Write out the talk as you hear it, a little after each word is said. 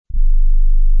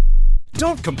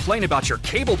Don't complain about your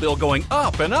cable bill going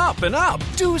up and up and up.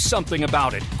 Do something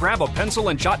about it. Grab a pencil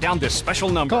and jot down this special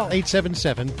number. Call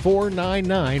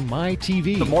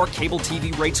 877-499-MY-TV. The more cable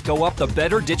TV rates go up, the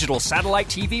better digital satellite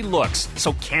TV looks.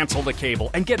 So cancel the cable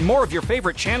and get more of your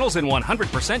favorite channels in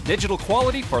 100% digital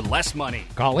quality for less money.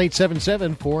 Call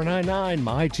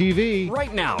 877-499-MY-TV.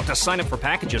 Right now to sign up for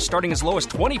packages starting as low as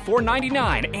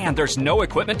 $24.99, and there's no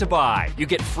equipment to buy. You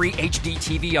get free HD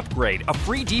TV upgrade, a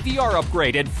free DVR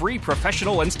upgrade, and free professional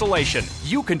installation.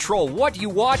 You control what you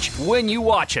watch when you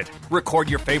watch it. Record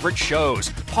your favorite shows,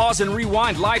 pause and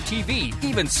rewind live TV,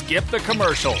 even skip the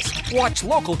commercials. Watch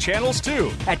local channels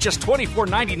too. At just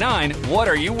 $24.99, what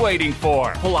are you waiting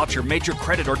for? Pull out your major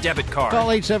credit or debit card. Call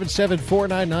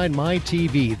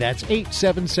 877-499-MY-TV. That's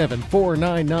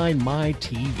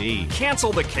 877-499-MY-TV.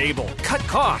 Cancel the cable, cut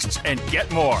costs, and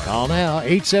get more. Call now,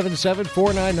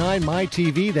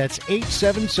 877-499-MY-TV. That's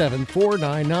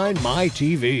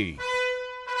 877-499-MY-TV.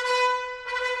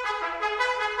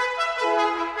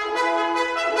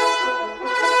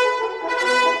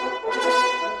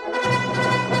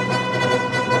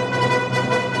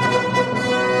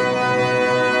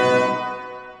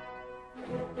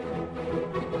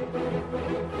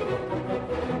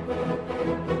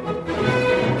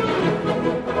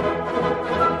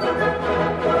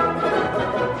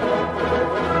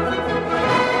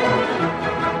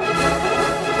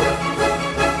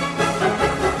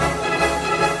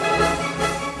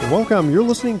 Welcome. You're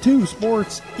listening to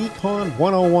Sports Econ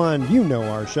 101. You know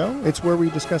our show. It's where we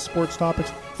discuss sports topics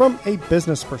from a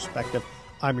business perspective.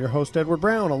 I'm your host, Edward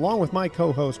Brown, along with my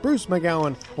co-host, Bruce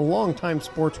McGowan, a longtime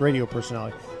sports radio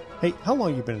personality. Hey, how long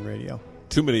have you been in radio?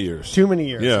 Too many years. Too many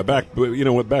years. Yeah, back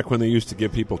when they used to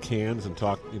give people cans and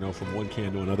talk, from one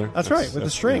can to another. That's right, with the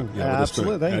string. Yeah,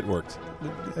 absolutely. That worked. No,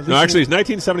 actually,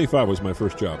 1975 was my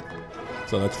first job.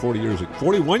 So that's 41 years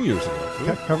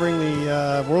ago. Covering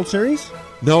the World Series?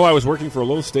 No, I was working for a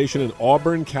little station in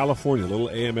Auburn, California, a little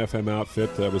AM/FM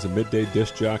outfit. I was a midday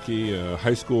disc jockey, a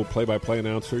high school play-by-play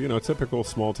announcer, typical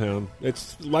small town.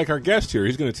 It's like our guest here.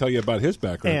 He's going to tell you about his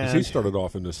background because he started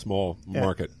off in this small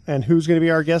market. And who's going to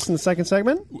be our guest in the second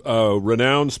segment?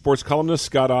 Renowned sports columnist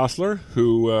Scott Ostler,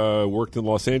 who worked in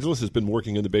Los Angeles, has been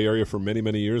working in the Bay Area for many,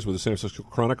 many years with the San Francisco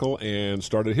Chronicle and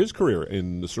started his career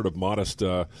in the sort of modest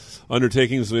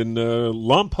undertakings in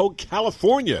Lompoc,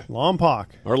 California. Lompoc.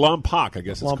 Or Lompoc, I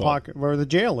guess. Lompoc, where the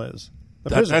jail is.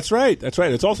 That's right.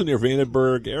 It's also near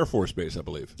Vandenberg Air Force Base, I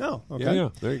believe. Oh, okay. Yeah,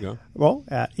 there you go. Well,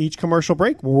 at each commercial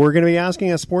break, we're going to be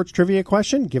asking a sports trivia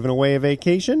question, giving away a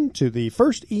vacation to the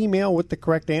first email with the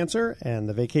correct answer. And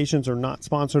the vacations are not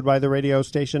sponsored by the radio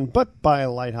station, but by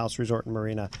Lighthouse Resort and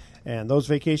Marina. And those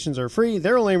vacations are free.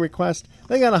 Their only request,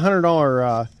 they got a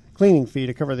 $100 cleaning fee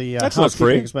to cover the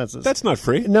housekeeping expenses. That's not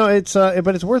free. No, it's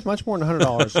but it's worth much more than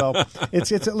 $100. So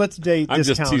it's let's discount I'm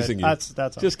just teasing it. you.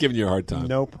 That's just giving you a hard time.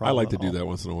 No problem. I like to do that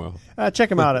once in a while. Check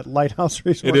them out at Lighthouse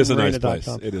Resort. It is a nice place.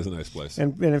 It is a nice place.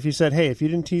 And if you said, hey, if you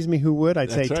didn't tease me, who would?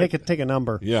 I'd say take a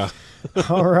number. Yeah.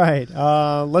 All right.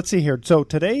 Let's see here. So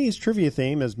today's trivia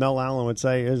theme, as Mel Allen would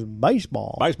say, is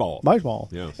baseball. Baseball.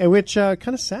 Yes. And which kind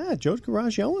of sad. Joe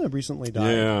Garagiola recently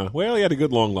died. Yeah. Well, he had a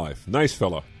good long life. Nice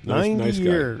fellow. 90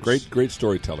 years. Guy. Great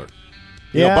storyteller.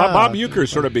 Yeah. Bob Uecker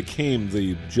sort of became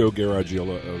the Joe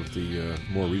Garagiola of the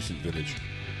more recent vintage.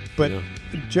 But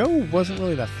Joe wasn't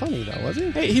really that funny, though, was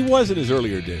he? Hey, he was in his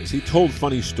earlier days. He told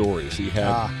funny stories. He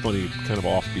had funny, kind of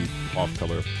offbeat,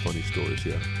 off-color funny stories,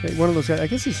 yeah. Hey, one of those guys, I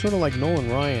guess he's sort of like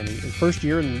Nolan Ryan. His first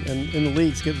year in the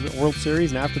leagues, gets the World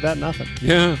Series, and after that, nothing.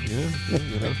 Yeah.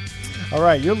 All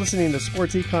right, you're listening to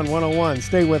Sports Econ 101.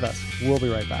 Stay with us. We'll be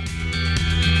right back.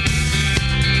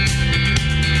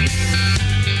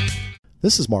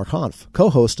 This is Mark Hanf,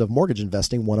 co-host of Mortgage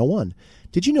Investing 101.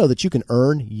 Did you know that you can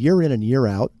earn year in and year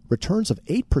out returns of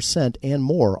 8% and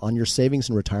more on your savings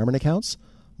and retirement accounts?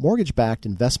 Mortgage-backed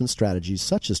investment strategies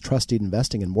such as trusted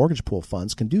investing and mortgage pool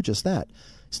funds can do just that.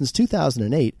 Since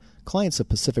 2008, clients of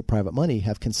Pacific Private Money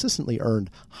have consistently earned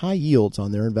high yields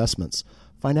on their investments.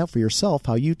 Find out for yourself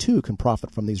how you too can profit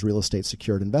from these real estate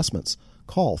secured investments.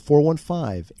 Call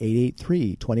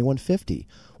 415-883-2150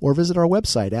 or visit our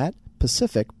website at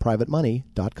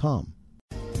pacificprivatemoney.com.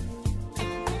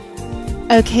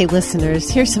 Okay, listeners,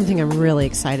 here's something I'm really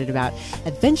excited about.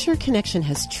 Adventure Connection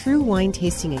has true wine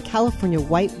tasting and California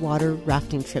whitewater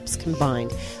rafting trips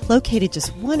combined. Located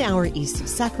just 1 hour east of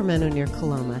Sacramento near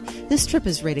Coloma, this trip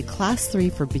is rated Class 3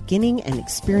 for beginning and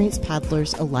experienced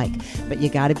paddlers alike. But you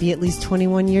got to be at least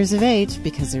 21 years of age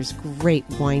because there's great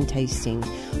wine tasting.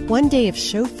 1 day of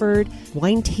chauffeured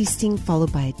wine tasting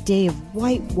followed by a day of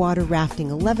whitewater rafting,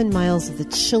 11 miles of the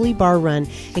Chili Bar Run,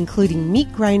 including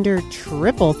Meat Grinder,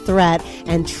 Triple Threat,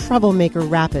 and Troublemaker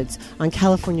Rapids on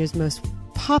California's most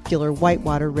popular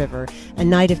whitewater river. A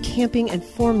night of camping and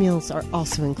 4 meals are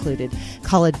also included.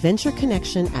 Call Adventure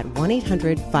Connection at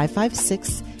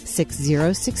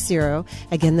 1-800-556-6060.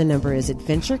 Again, the number is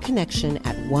Adventure Connection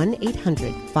at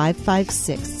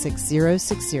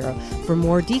 1-800-556-6060 for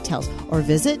more details, or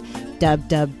visit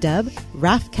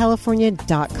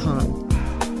www.raftcalifornia.com.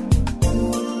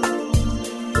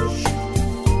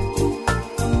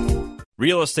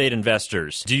 Real estate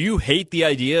investors, do you hate the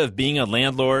idea of being a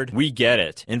landlord? We get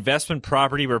it. Investment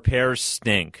property repairs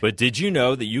stink. But did you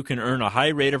know that you can earn a high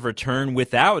rate of return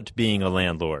without being a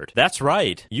landlord? That's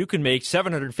right. You can make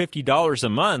 $750 a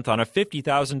month on a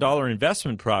 $50,000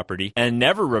 investment property and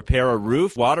never repair a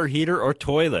roof, water heater, or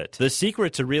toilet. The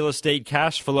secret to real estate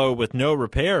cash flow with no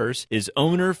repairs is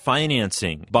owner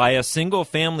financing. Buy a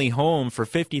single-family home for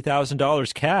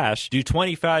 $50,000 cash, do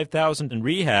 $25,000 in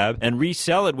rehab, and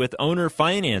resell it with owner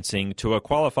financing to a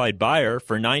qualified buyer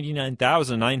for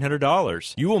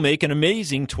 $99,900. You will make an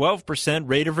amazing 12%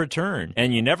 rate of return,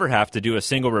 and you never have to do a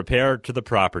single repair to the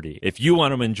property. If you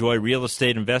want to enjoy real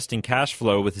estate investing cash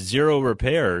flow with zero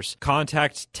repairs,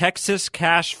 contact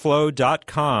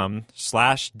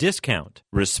texascashflow.com/discount.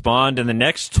 Respond in the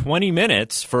next 20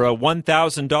 minutes for a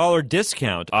 $1,000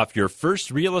 discount off your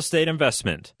first real estate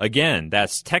investment. Again,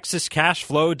 that's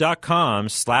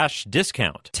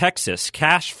texascashflow.com/discount.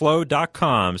 texascashflow.com/discount.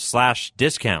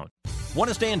 Want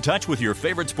to stay in touch with your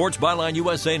favorite Sports Byline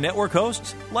USA network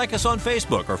hosts? Like us on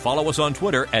Facebook or follow us on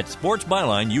Twitter at Sports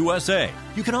Byline USA.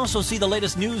 You can also see the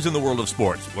latest news in the world of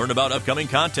sports, learn about upcoming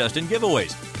contests and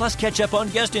giveaways, plus catch up on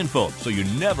guest info so you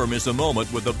never miss a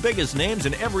moment with the biggest names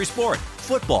in every sport.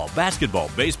 Football, basketball,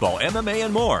 baseball, MMA,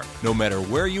 and more. No matter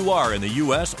where you are in the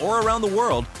U.S. or around the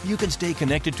world, you can stay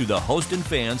connected to the host and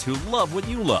fans who love what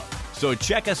you love. So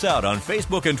check us out on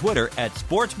Facebook and Twitter at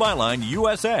Sports Byline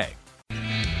USA.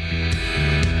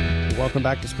 Welcome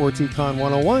back to Sports Econ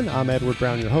 101. I'm Edward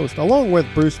Brown, your host, along with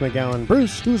Bruce McGowan.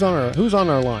 Bruce, who's on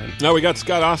our line? Now we got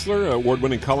Scott Ostler,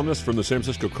 award-winning columnist from the San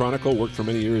Francisco Chronicle, worked for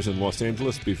many years in Los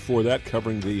Angeles. Before that,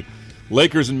 covering the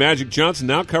Lakers and Magic Johnson.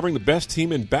 Now covering the best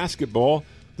team in basketball,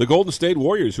 the Golden State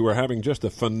Warriors, who are having just a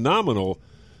phenomenal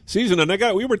season.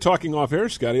 And we were talking off air,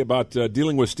 Scotty, about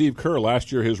dealing with Steve Kerr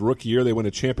last year, his rookie year. They won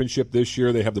a championship this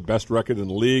year. They have the best record in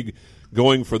the league,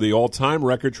 going for the all-time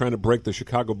record, trying to break the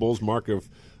Chicago Bulls mark of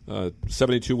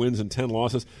 72 wins and 10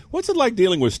 losses. What's it like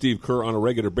dealing with Steve Kerr on a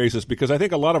regular basis? Because I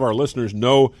think a lot of our listeners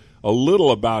know a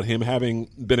little about him, having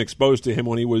been exposed to him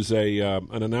when he was an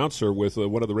announcer with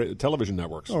one of the television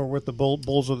networks. Or with the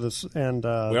Bulls of this, and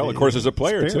of course, as a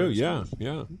player Spears.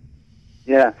 too.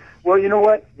 Yeah. Well, you know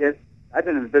what? I've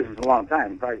been in the business a long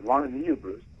time, probably longer than you,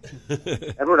 Bruce.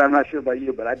 Edward, I'm not sure about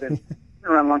you, but I've been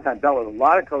around a long time. Dealt with a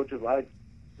lot of coaches, a lot of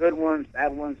good ones,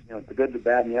 bad ones. The good, the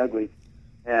bad, and the ugly.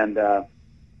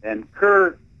 And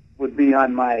Kerr would be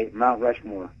on my Mount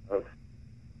Rushmore of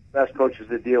best coaches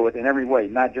to deal with in every way,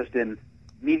 not just in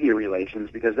media relations,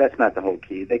 because that's not the whole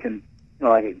key. They can,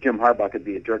 like Jim Harbaugh could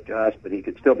be a jerk to us, but he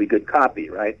could still be good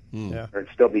copy, right? Yeah. Or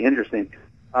it'd still be interesting.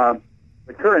 But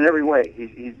Kerr in every way,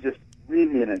 he's just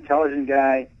really an intelligent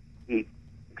guy. He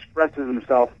expresses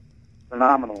himself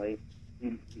phenomenally.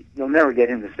 You'll never get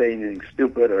him to say anything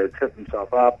stupid or trip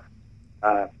himself up.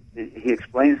 He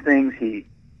explains things. He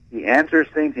answers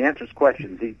things. He answers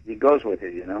questions. He goes with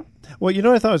it, Well, what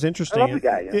I thought was interesting. I love the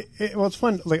guy. It's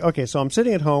fun. Like, okay, so I'm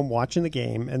sitting at home watching the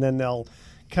game, and then they'll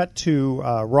cut to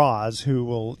Roz, who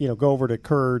will go over to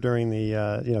Kerr during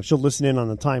the she'll listen in on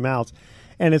the timeouts.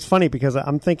 And it's funny because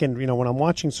I'm thinking, when I'm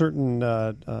watching certain,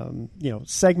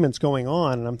 segments going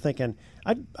on, and I'm thinking,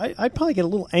 I'd probably get a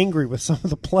little angry with some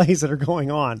of the plays that are going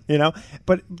on,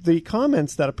 But the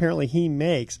comments that apparently he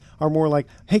makes are more like,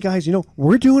 hey, guys,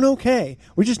 we're doing okay.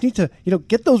 We just need to,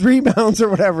 get those rebounds or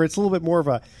whatever. It's a little bit more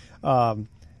of a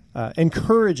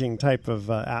encouraging type of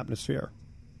atmosphere.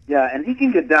 Yeah, and he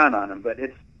can get down on him, but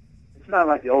it's not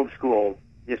like the old school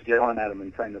just yelling at him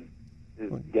and trying to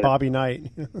get Bobby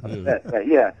Knight.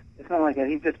 Yeah, it's not like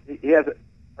that. He has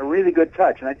a really good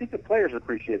touch, and I think the players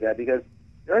appreciate that because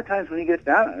there are times when he gets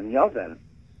down on him and yells at him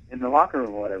in the locker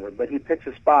room or whatever, but he picks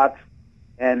his spots,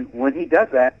 and when he does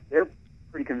that, they're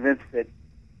pretty convinced that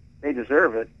they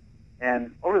deserve it.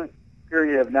 And over the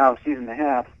period of now a season and a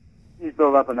half, he's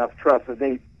built up enough trust that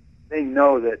they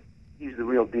know that he's the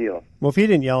real deal. Well, if he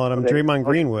didn't yell at him, Draymond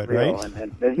Green would, right?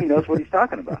 And he knows what he's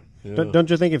talking about. Yeah. Don't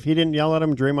you think if he didn't yell at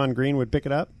him, Draymond Green would pick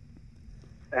it up?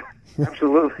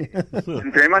 Absolutely. And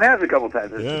Draymond has a couple times.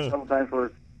 There's a couple times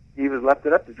where Steve has left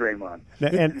it up to Draymond.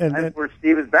 And where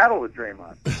Steve has battled with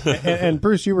Draymond. And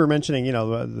Bruce, you were mentioning,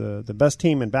 the best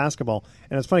team in basketball.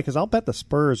 And it's funny because I'll bet the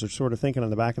Spurs are sort of thinking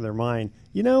in the back of their mind,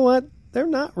 you know what? they're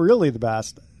not really the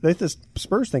best. The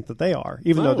Spurs think that they are,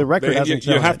 even though the record hasn't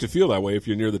shown You have it. to feel that way if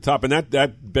you're near the top. And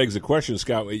that begs the question,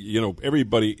 Scott.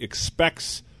 Everybody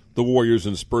expects the Warriors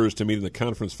and Spurs to meet in the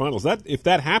conference finals. If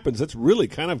that happens, that's really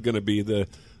kind of going to be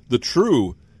the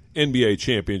true NBA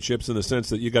championships in the sense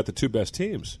that you got the two best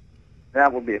teams.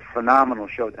 That will be a phenomenal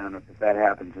showdown if that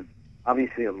happens. And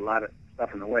obviously a lot of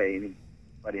stuff in the way.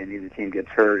 Anybody on either team gets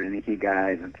hurt, any key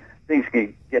guys, and things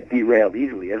can get derailed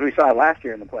easily. As we saw last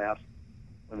year in the playoffs,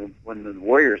 when the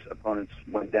Warriors' opponents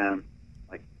went down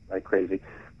like crazy.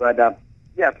 But, if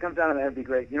it comes down to that, it'd be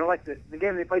great. Like the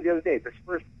game they played the other day, the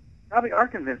Spurs probably are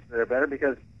convinced they're better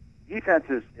because defense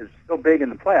is so big in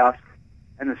the playoffs,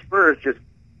 and the Spurs just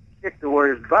kicked the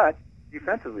Warriors' butt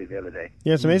defensively the other day.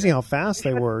 Yeah, it's amazing how fast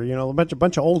they were. A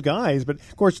bunch of old guys, but,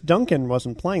 of course, Duncan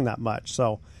wasn't playing that much,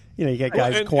 so... you get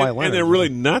guys, Kawhi Leonard. And they're really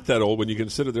not that old when you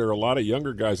consider there are a lot of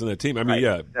younger guys on that team. I mean,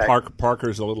 exactly.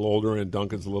 Parker's a little older and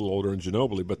Duncan's a little older and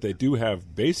Ginobili, but they do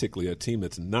have basically a team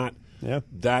that's not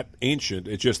that ancient.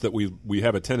 It's just that we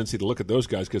have a tendency to look at those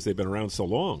guys because they've been around so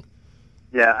long.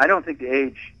 Yeah, I don't think the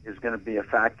age is going to be a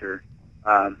factor.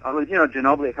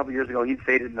 Ginobili a couple years ago, he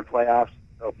faded in the playoffs,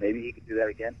 so maybe he could do that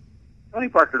again. Tony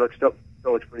Parker still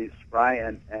looks pretty spry,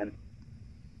 and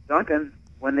Duncan,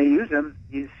 when they use him,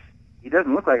 he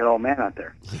doesn't look like an old man out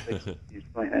there. He's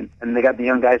playing, and they got the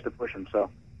young guys to push him.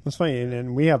 So that's funny.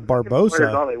 And we have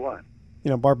Barbosa. All they want.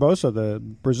 Barbosa, the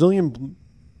Brazilian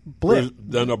Blur.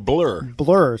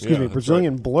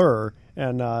 Brazilian right. Blur,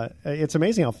 and it's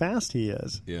amazing how fast he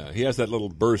is. Yeah, he has that little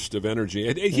burst of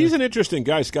energy. He's an interesting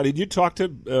guy, Scotty. Did you talk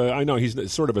to? I know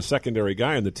he's sort of a secondary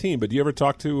guy on the team, but do you ever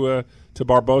talk to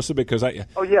Barbosa? Because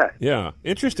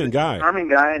interesting guy, charming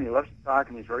guy, and he loves to talk,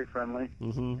 and he's very friendly,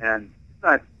 and it's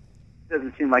not.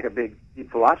 Doesn't seem like a big,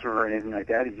 deep philosopher or anything like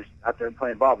that. He's just out there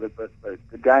playing ball, but a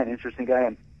good guy, an interesting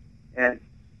guy, and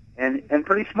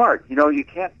pretty smart. You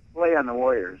can't play on the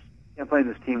Warriors. You can't play in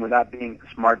this team without being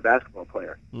a smart basketball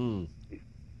player.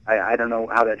 I don't know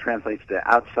how that translates to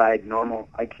outside normal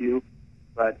IQ,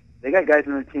 but they got guys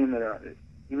on the team that are,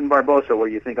 even Barbosa, where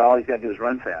you think all he's got to do is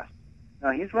run fast.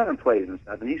 No, he's running plays and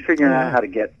stuff, and he's figuring out how to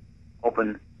get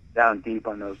open down deep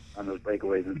on those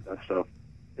breakaways and stuff. So.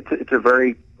 It's a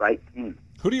very bright team.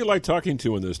 Who do you like talking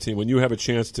to in this team when you have a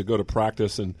chance to go to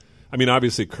practice? And I mean,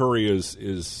 obviously Curry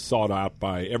is sought out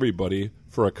by everybody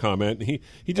for a comment. He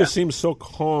just seems so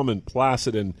calm and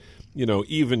placid and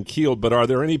even keeled. But are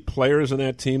there any players in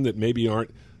that team that maybe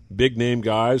aren't big name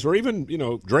guys, or even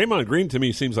Draymond Green to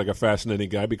me seems like a fascinating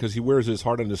guy because he wears his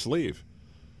heart on his sleeve.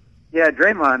 Yeah,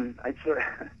 Draymond.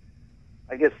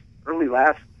 I guess early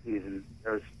last season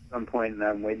there was some point, and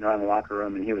I'm waiting around the locker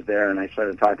room, and he was there, and I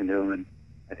started talking to him, and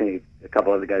I think a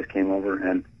couple other guys came over,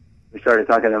 and we started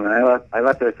talking to him, and I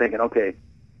left there thinking, okay,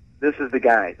 this is the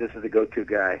guy, this is the go-to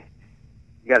guy.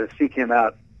 You got to seek him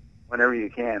out whenever you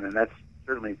can, and that's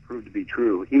certainly proved to be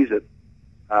true. He's a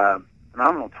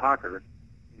phenomenal talker.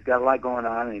 He's got a lot going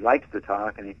on, and he likes to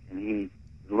talk, and he's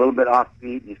a little bit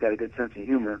offbeat, and he's got a good sense of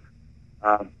humor.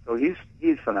 So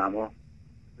he's phenomenal.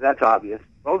 That's obvious.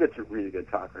 Bogut's a really good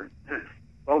talker.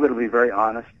 Bogut will be very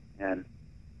honest and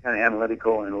kind of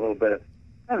analytical and a little bit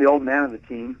kind of the old man of the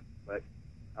team, but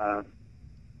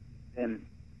and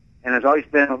has always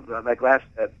been like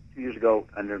 2 years ago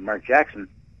under Mark Jackson.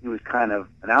 He was kind of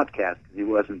an outcast because he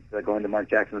wasn't going to Mark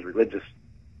Jackson's religious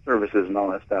services and all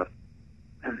that stuff.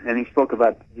 And he's spoken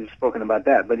about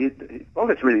that. But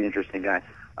Bogut's a really interesting guy.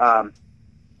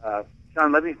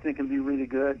 Sean Livingston can be really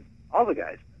good. All the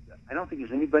guys. I don't think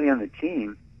there's anybody on the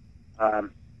team.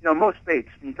 Mo Spates,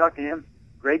 when you talk to him,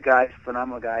 great guy,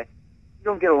 phenomenal guy. You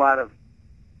don't get a lot of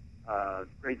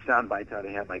great sound bites out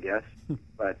of him, I guess,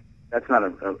 but that's not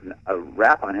a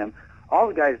rap on him. All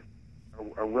the guys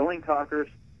are willing talkers,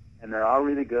 and they're all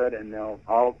really good, and they'll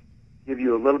all give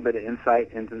you a little bit of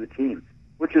insight into the team,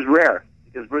 which is rare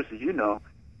because, Bruce, as you know,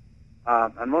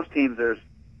 on most teams there's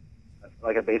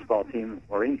like a baseball team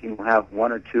or any team will have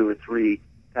one or two or three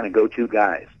kind of go-to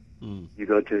guys. You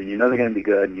go to, they're going to be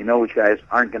good, and you know which guys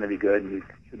aren't going to be good, and you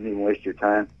shouldn't even waste your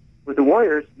time. With the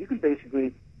Warriors, you can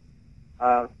basically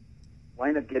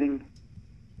wind up getting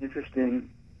interesting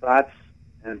thoughts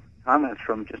and comments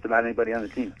from just about anybody on the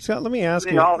team. Scott, let me ask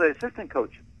you. All the assistant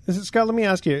coaches. Scott, let me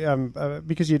ask you,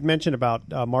 because you'd mentioned about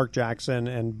Mark Jackson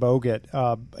and Bogut.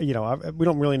 We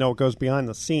don't really know what goes behind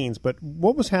the scenes, but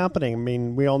what was happening? I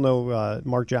mean, we all know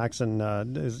Mark Jackson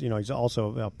is, he's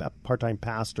also a part-time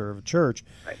pastor of a church.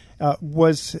 Right.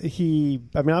 Was he?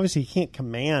 I mean, obviously he can't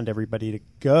command everybody to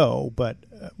go, but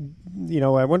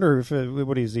I wonder if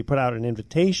what is he put out an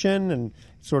invitation and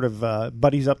sort of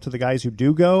buddies up to the guys who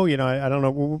do go? I don't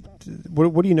know.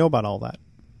 What do you know about all that?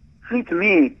 I think to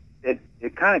me,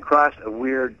 it kind of crossed a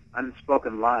weird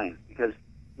unspoken line, because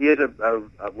he is a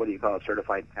what do you call it,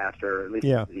 certified pastor, or at least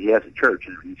he has a church,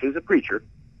 and he's a preacher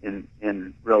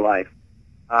in real life.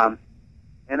 And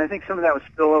I think some of that was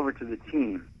spill over to the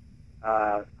team.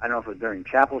 I don't know if it was during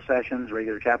chapel sessions,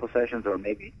 regular chapel sessions, or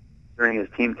maybe during his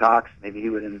team talks. Maybe he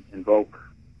would invoke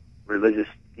religious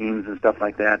themes and stuff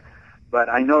like that. But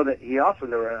I know that he also,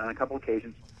 there were on a couple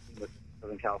occasions with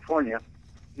Southern California,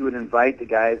 he would invite the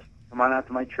guys, come on out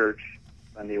to my church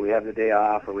Sunday. We have the day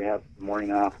off, or we have the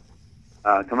morning off.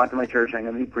 Come out to my church. I'm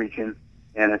going to be preaching,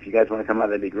 and if you guys want to come out,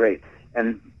 that'd be great.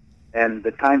 And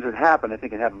the times it happened, I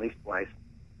think it happened at least twice,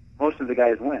 most of the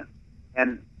guys went.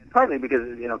 And partly because,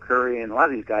 Curry and a lot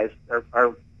of these guys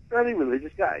are fairly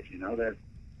religious guys,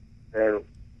 they're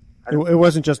it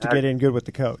wasn't just to get in good with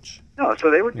the coach. No, so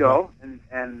they would go,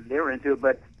 and they were into it,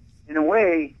 but in a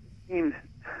way, it seemed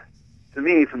to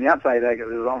me from the outside like it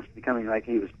was almost becoming like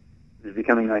he was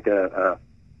becoming like a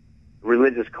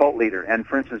religious cult leader. And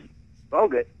for instance,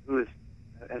 Bogut, who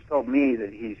has told me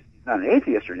that he's not an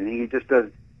atheist or anything, he just does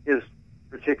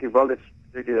Bogut's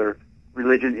particular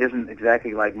religion isn't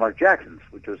exactly like Mark Jackson's,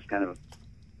 which was kind of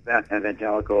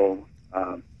evangelical.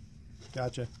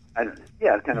 Gotcha.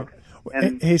 Kind of.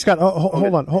 And, hey, Scott,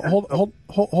 hold on.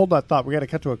 Hold that thought. We got to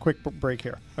cut to a quick break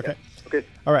here. Okay. Yeah. Okay.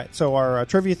 All right. So our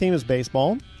trivia theme is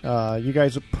baseball. You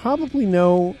guys probably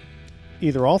know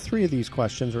either all three of these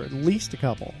questions or at least a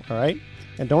couple. All right.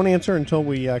 And don't answer until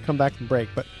we come back from break.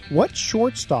 But what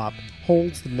shortstop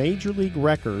holds the major league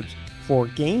records for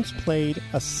games played,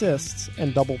 assists,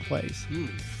 and double plays?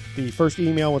 The first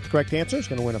email with the correct answer is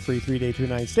going to win a free 3-day,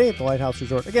 2-night stay at the Lighthouse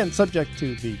Resort. Again, subject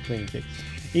to the cleaning fee.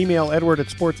 Email Edward at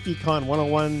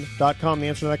sportsecon101.com the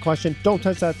answer to that question. Don't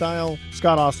touch that dial.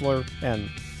 Scott Ostler and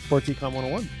Sports Econ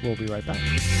 101. We'll be right back.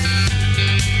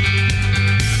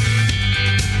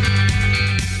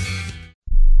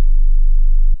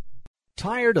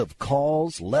 Tired of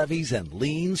calls, levies, and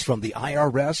liens from the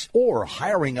IRS, or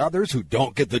hiring others who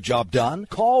don't get the job done?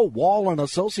 Call Wall &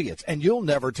 Associates, and you'll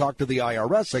never talk to the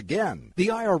IRS again. The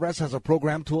IRS has a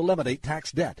program to eliminate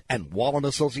tax debt, and Wall &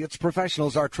 Associates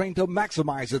professionals are trained to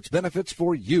maximize its benefits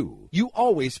for you. You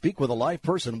always speak with a live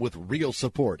person with real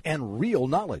support and real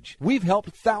knowledge. We've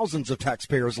helped thousands of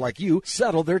taxpayers like you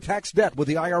settle their tax debt with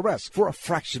the IRS for a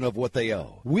fraction of what they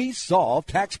owe. We solve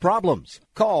tax problems.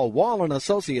 Call Wall &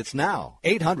 Associates now,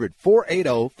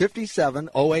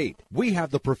 800-480-5708. We have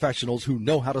the professionals who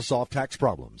know how to solve tax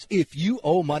problems. If you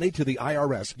owe money to the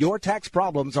IRS, your tax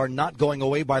problems are not going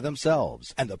away by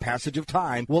themselves, and the passage of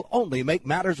time will only make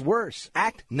matters worse.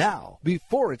 Act now,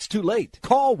 before it's too late.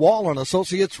 Call Wall &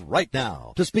 Associates right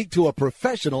now to speak to a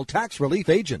professional tax relief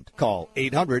agent. Call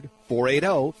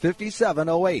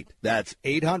 800-480-5708. That's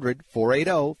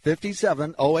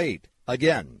 800-480-5708.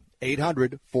 Again,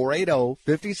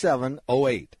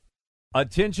 800-480-5708.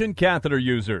 Attention catheter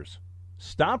users.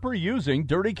 Stop reusing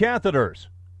dirty catheters.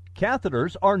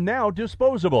 Catheters are now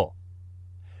disposable.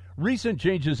 Recent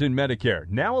changes in Medicare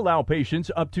now allow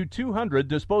patients up to 200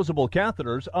 disposable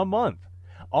catheters a month,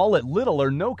 all at little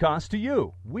or no cost to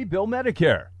you. We bill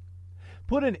Medicare.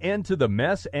 Put an end to the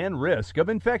mess and risk of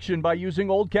infection by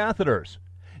using old catheters.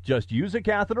 Just use a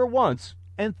catheter once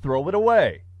and throw it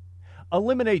away.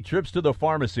 Eliminate trips to the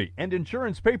pharmacy and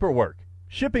insurance paperwork.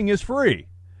 Shipping is free.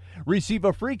 Receive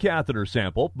a free catheter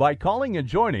sample by calling and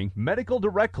joining Medical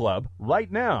Direct Club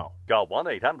right now. Call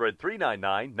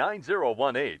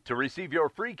 1-800-399-9018 to receive your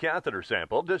free catheter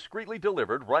sample discreetly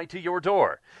delivered right to your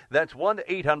door. That's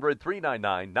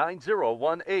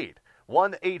 1-800-399-9018.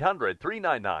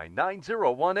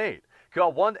 1-800-399-9018.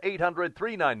 Call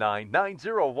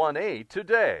 1-800-399-9018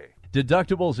 today.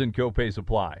 Deductibles and copays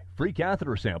apply. Free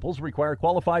catheter samples require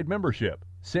qualified membership.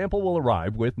 Sample will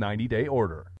arrive with 90-day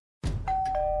order.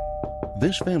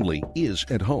 This family is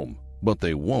at home, but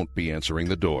they won't be answering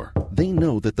the door. They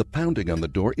know that the pounding on the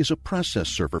door is a process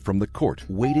server from the court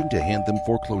waiting to hand them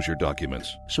foreclosure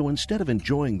documents. So instead of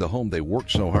enjoying the home they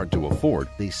worked so hard to afford,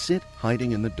 they sit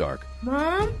hiding in the dark.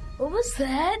 Mom, what was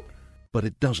that? But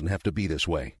it doesn't have to be this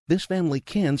way. This family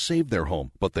can save their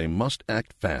home, but they must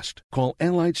act fast. Call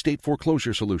Allied State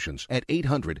Foreclosure Solutions at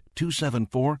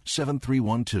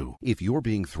 800-274-7312. If you're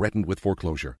being threatened with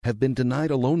foreclosure, have been denied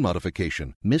a loan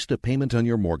modification, missed a payment on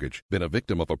your mortgage, been a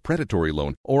victim of a predatory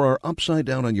loan, or are upside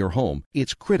down on your home,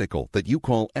 it's critical that you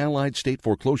call Allied State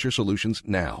Foreclosure Solutions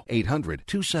now.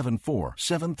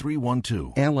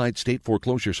 800-274-7312. Allied State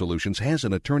Foreclosure Solutions has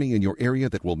an attorney in your area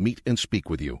that will meet and speak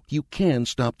with you. You can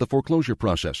stop the foreclosure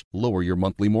process, lower your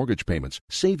monthly mortgage payments,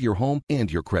 save your home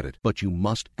and your credit, but you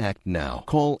must act now.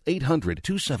 Call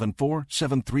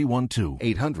 800-274-7312.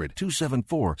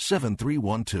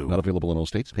 800-274-7312. Not available in all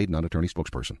states. Paid non-attorney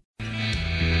spokesperson.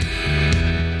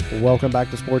 Welcome back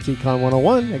to Sports Econ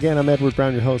 101. Again, I'm Edward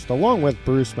Brown, your host, along with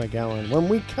Bruce McGowan. When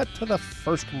we cut to the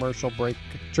first commercial break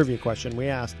trivia question, we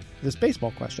asked this baseball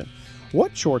question.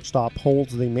 What shortstop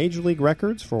holds the Major League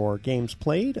records for games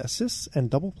played, assists, and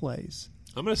double plays?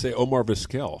 I'm going to say Omar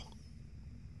Vizquel,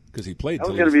 because he played. That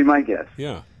was going to be my guess.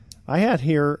 Yeah. I had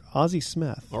here Ozzie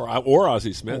Smith. Or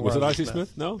Ozzie Smith. Was it Ozzie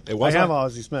Smith? No? It was. I have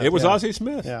Ozzie Smith. It was yeah. Ozzie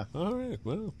Smith? Yeah. All right.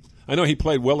 Well, I know he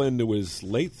played well into his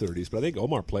late 30s, but I think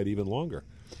Omar played even longer.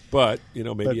 But,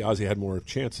 maybe Ozzie had more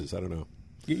chances. I don't know.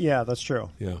 Yeah, that's true.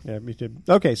 Yeah. Me too.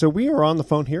 Okay, so we are on the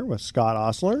phone here with Scott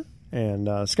Osler. And,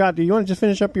 Scott, do you want to just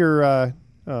finish up your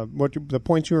the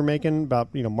points you were making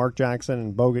about, Mark Jackson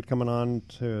and Bogut coming on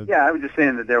to... Yeah, I was just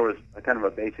saying that there was a kind of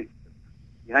a basic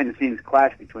behind-the-scenes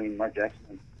clash between Mark Jackson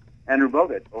and Andrew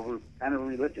Bogut over kind of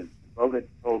religion. Bogut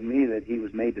told me that he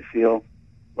was made to feel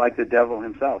like the devil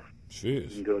himself. Jeez.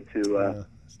 He can go to...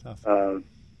 that's tough.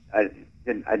 I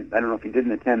don't know if he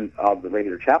didn't attend all the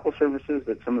regular chapel services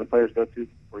that some of the players go to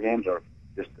for games, or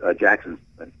just Jackson's.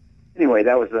 But anyway,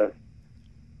 it's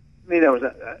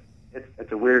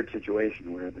a weird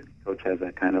situation where the coach has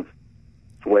that kind of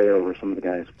sway over some of the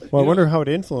guys. But, well, I wonder how it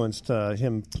influenced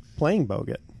him playing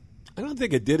Bogut. I don't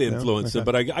think it did influence him,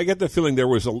 but I get the feeling there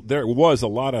was a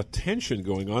lot of tension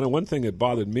going on. And one thing that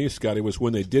bothered me, Scotty, was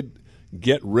when they did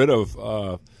get rid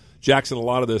of Jackson, a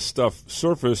lot of this stuff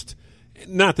surfaced.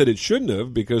 Not that it shouldn't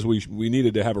have, because we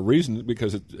needed to have a reason,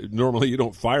 because normally you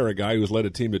don't fire a guy who's led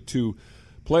a team to 2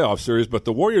 playoff series. But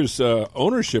the Warriors'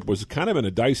 ownership was kind of in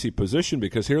a dicey position,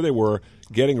 because here they were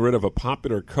getting rid of a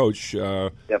popular coach.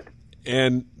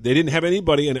 And they didn't have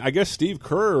anybody. And I guess Steve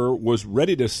Kerr was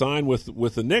ready to sign with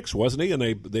the Knicks, wasn't he?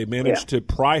 And they managed to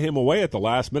pry him away at the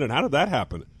last minute. How did that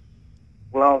happen?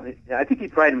 Well, I think he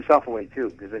pried himself away,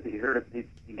 too, because I think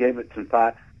he gave it some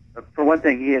thought. For one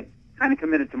thing, he had kind of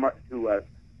committed to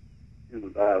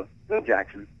Phil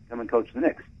Jackson to come and coach the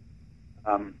Knicks.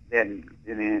 They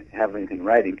didn't have anything in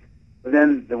writing. But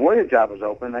then the Warrior job was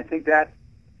open. I think that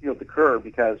appealed to Kerr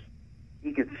because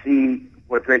he could see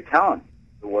what great talent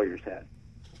the Warriors had,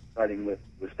 starting with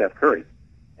Steph Curry.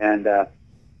 And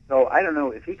so I don't know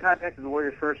if he contacted the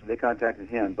Warriors first or they contacted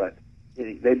him, but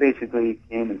they basically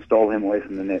came and stole him away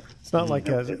from the Knicks. It's not like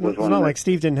like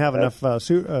Steve didn't have enough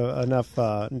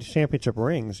championship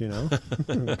rings,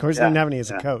 Of course, he didn't have any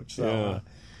as a coach. So,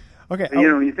 okay, but,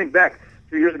 when you think back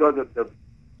 2 years ago, the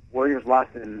Warriors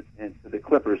lost to the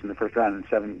Clippers in the first round in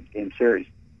a 7-game series.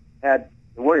 Had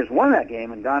the Warriors won that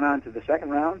game and gone on to the second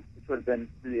round, which would have been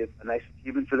really a nice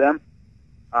achievement for them,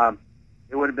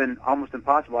 it would have been almost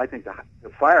impossible, I think, to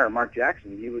fire Mark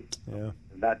Jackson. He would have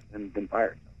not been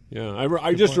fired. Yeah,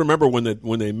 I just remember when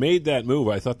they made that move,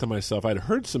 I thought to myself, I'd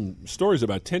heard some stories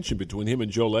about tension between him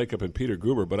and Joe Lacob and Peter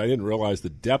Guber, but I didn't realize the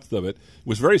depth of it. It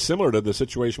was very similar to the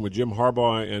situation with Jim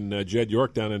Harbaugh and Jed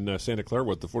York down in Santa Clara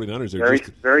with the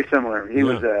 49ers. Very similar. He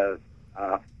was a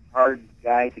hard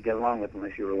guy to get along with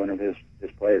unless you were one of his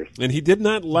players. And he did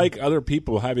not like other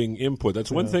people having input.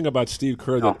 That's one thing about Steve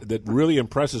Kerr that really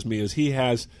impresses me is he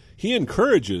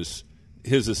encourages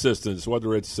his assistants,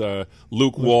 whether it's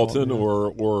Luke Walton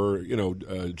or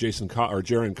Jason or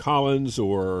Jaron Collins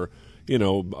or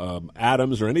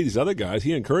Adams or any of these other guys.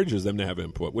 He encourages them to have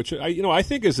input, which I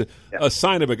think is a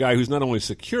sign of a guy who's not only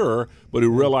secure but who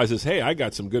realizes, hey, I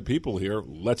got some good people here.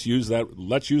 Let's use that.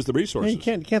 Let's use the resources. You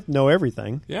can't know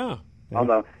everything. Yeah.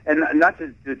 Although, and not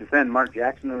to defend Mark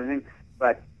Jackson or anything,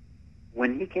 but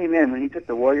when he came in, when he took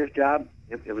the Warriors job,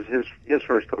 it was his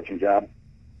first coaching job.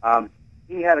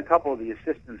 He had a couple of the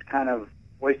assistants kind of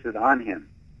foisted on him.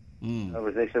 In other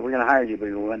words, they said, "We're going to hire you, but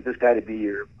we want this guy to be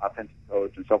your offensive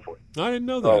coach," and so forth. I didn't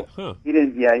know that. Huh. He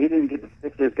didn't get to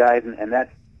pick his guys, and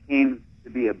that came to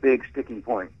be a big sticking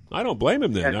point. I don't blame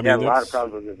him then. He had a lot of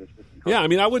problems with his assistant coach. Yeah,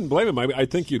 I wouldn't blame him. I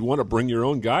think you'd want to bring your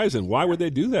own guys, and why would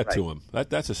they do that to him?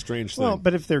 That's a strange thing. Well,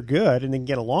 but if they're good and they can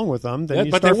get along with them, then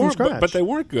you start from scratch. But they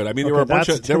weren't good. I mean, there were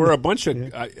a bunch of.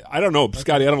 I don't know,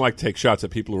 Scotty. I don't like to take shots at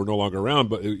people who are no longer around,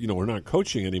 but we're not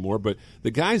coaching anymore. But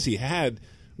the guys he had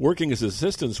working as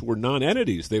assistants were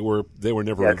non-entities. They were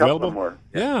never available. A couple of them were.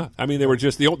 Yeah, I mean, they were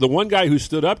just the one guy who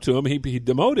stood up to him. He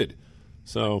demoted.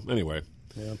 So anyway,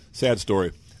 sad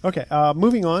story. Okay,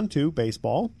 moving on to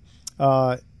baseball.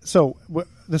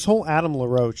 This whole Adam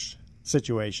LaRoche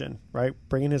situation, right?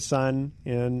 Bringing his son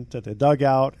into the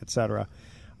dugout, etc.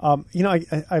 I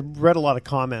read a lot of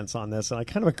comments on this, and I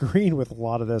kind of agreed with a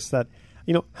lot of this. That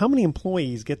how many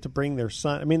employees get to bring their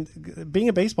son? I mean, being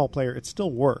a baseball player, it's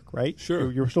still work, right?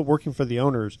 Sure, you're still working for the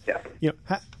owners. Yeah.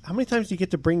 How many times do you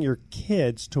get to bring your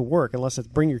kids to work? Unless it's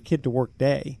bring your kid to work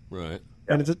day, right?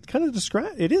 and it's kind of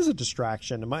it is a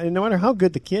distraction. And no matter how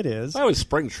good the kid is. That was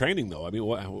spring training, though. I mean,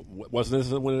 wasn't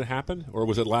this when it happened, or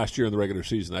was it last year in the regular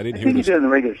season? I think he did in the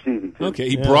regular season too. Okay,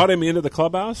 he brought him into the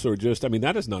clubhouse, or just? I mean,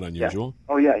 that is not unusual.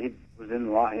 Yeah. Oh yeah, he was in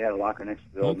the locker. He had a locker next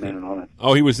to the old man and all that.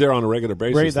 Oh, he was there on a regular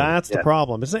basis. Right, that's the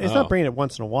problem. It's not bringing it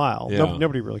once in a while. Yeah.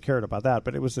 Nobody really cared about that,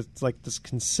 but it's like this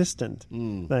consistent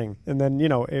thing. And then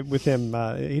with him,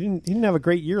 he didn't have a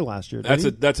great year last year. He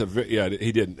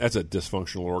didn't. That's a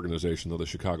dysfunctional organization, though. The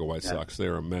Chicago White Sox,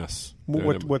 they're a mess.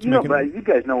 But you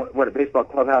guys know what a baseball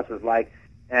clubhouse is like,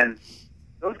 and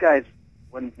those guys,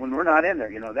 when we're not in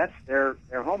there, that's their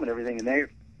home and everything, and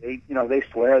they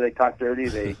swear, they talk dirty,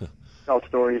 they tell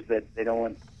stories that they don't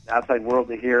want the outside world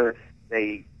to hear.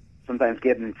 They sometimes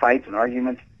get in fights and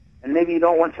arguments, and maybe you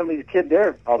don't want somebody's kid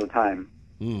there all the time.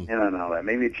 And all that.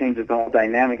 Maybe it changes the whole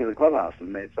dynamic of the clubhouse.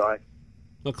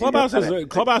 The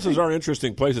clubhouses are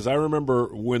interesting places. I remember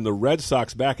when the Red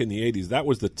Sox back in the 80s, that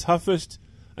was the toughest.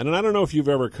 And I don't know if you've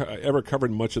ever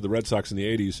covered much of the Red Sox in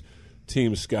the 80s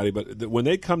teams, Scotty, but when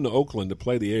they come to Oakland to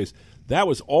play the A's, that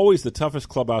was always the toughest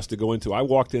clubhouse to go into. I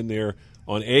walked in there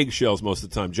on eggshells most of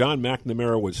the time. John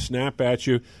McNamara would snap at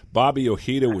you. Bobby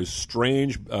Ojeda was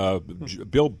strange.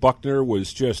 Bill Buckner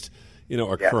was just...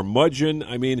 a curmudgeon.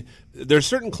 I mean, there's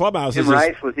certain clubhouses. Jim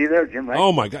Rice, was he there? Jim Rice?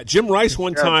 Oh, my God. Jim Rice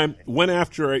one time went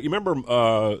after, you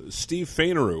remember Steve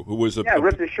Fainaru, who was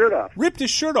ripped his shirt off. Ripped his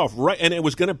shirt off, right, and it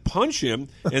was going to punch him,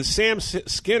 and Sam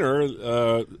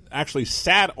Skinner actually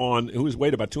sat on, who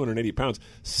weighed about 280 pounds,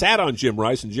 sat on Jim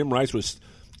Rice, and Jim Rice was...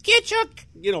 Get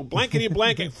your,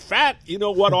 blankety-blanket, fat,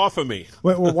 off of me.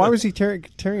 Well, why was he tearing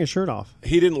his shirt off?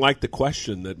 He didn't like the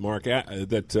question that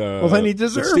well, then he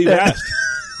deserved Steve it. asked.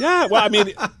 Yeah, well, I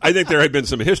mean, I think there had been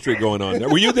some history going on there.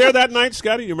 Were you there that night,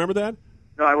 Scotty? You remember that?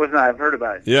 No, I was not. I've heard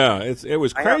about it. Yeah, it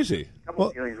was crazy. I have a couple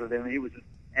of feelings with him. He was an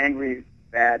angry,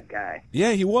 bad guy.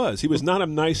 Yeah, he was. He was not a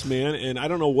nice man, and I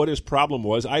don't know what his problem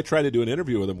was. I tried to do an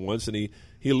interview with him once, and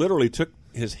he literally took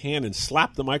his hand and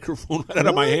slapped the microphone right out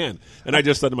of my hand. And I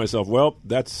just thought to myself, well,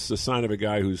 that's a sign of a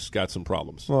guy who's got some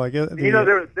problems. Well, I guess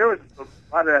there was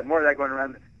a lot of that, more of that going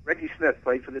around. Reggie Smith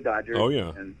played for the Dodgers. Oh,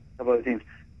 yeah. And a couple other teams.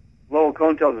 Lowell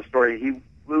Cohn tells a story. He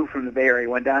flew from the Bay Area,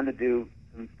 went down to do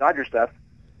some Dodger stuff,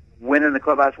 went in the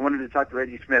clubhouse, wanted to talk to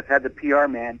Reggie Smith, had the PR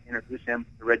man introduce him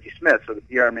to Reggie Smith. So the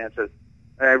PR man says,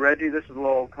 "Hey, Reggie, this is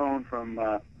Lowell Cohn from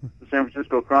the San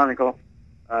Francisco Chronicle."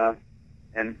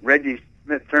 And Reggie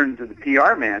Smith turned to the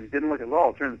PR man, didn't look at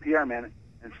Lowell, turned to the PR man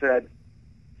and said,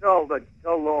 Tell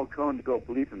Lowell Cohn to go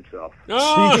believe himself.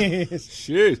 Oh,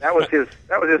 jeez. That was his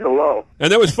hello.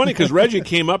 And that was funny because Reggie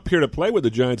came up here to play with the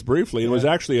Giants briefly and was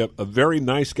actually a very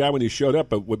nice guy when he showed up.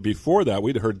 But before that,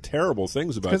 we'd heard terrible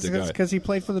things about the guy. Because he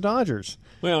played for the Dodgers.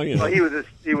 Well, he was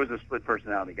a split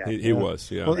personality guy. He was,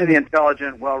 yeah. Well, the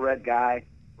intelligent, well-read guy,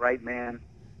 bright man,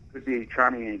 could be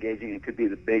charming and engaging, and could be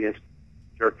the biggest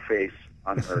jerk face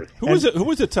on earth. Who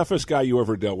was the toughest guy you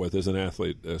ever dealt with as an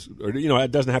athlete?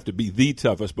 It doesn't have to be the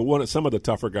toughest, but some of the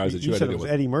tougher guys that you had to deal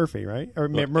with. Eddie Murphy, right? Or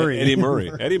Murray. Eddie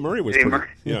Murray. Eddie Murray was pretty.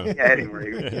 Yeah, Eddie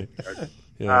Murray.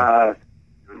 A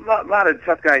lot of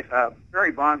tough guys.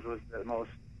 Barry Bonds was the most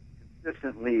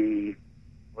consistently,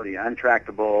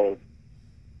 untractable,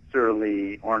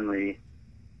 surly, ornery,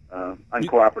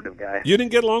 uncooperative guy. You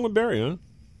didn't get along with Barry, huh?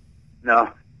 No.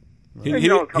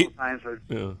 A couple times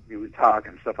we would talk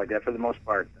and stuff like that. For the most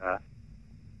part,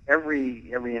 every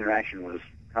interaction was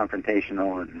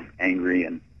confrontational and angry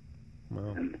and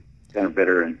kind of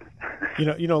bitter. And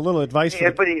a little advice.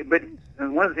 But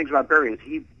one of the things about Barry is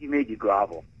he made you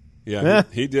grovel. Yeah,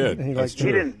 he did. He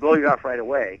didn't blow you off right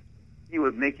away. He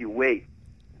would make you wait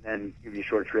and then give you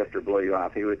short shrift or blow you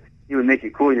off. He would make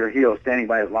you cool your heels standing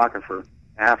by his locker for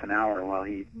half an hour while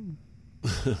he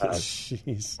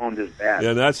owned his bat.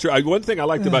 Yeah, that's true. One thing I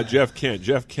liked about Jeff Kent,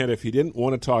 if he didn't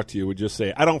want to talk to you, would just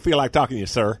say, "I don't feel like talking to you,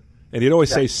 sir." And he'd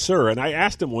always say, "Sir." And I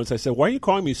asked him once, I said, "Why are you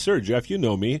calling me sir, Jeff? You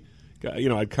know me."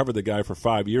 I'd covered the guy for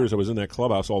 5 years. I was in that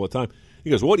clubhouse all the time.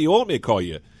 He goes, "What do you want me to call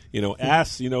you?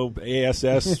 Ass,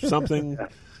 ASS, something."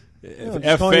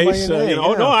 F-face,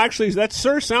 no, actually, that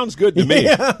sir sounds good to me.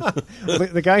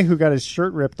 The guy who got his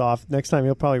shirt ripped off, next time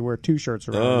he'll probably wear two shirts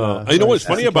around. You know what's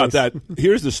funny about that?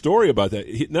 Here's the story about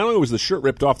that. Not only was the shirt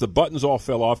ripped off, the buttons all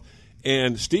fell off,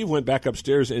 and Steve went back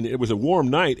upstairs, and it was a warm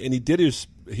night, and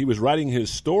he was writing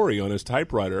his story on his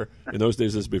typewriter. In those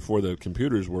days, this is before the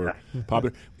computers were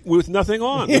popular, with nothing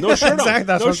on, with no shirt on.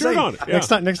 That's no shirt on. Yeah.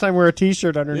 Next time wear a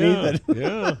T-shirt underneath it.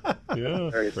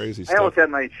 Yeah. Crazy stuff. I almost had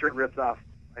my shirt ripped off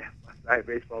by a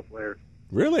baseball player.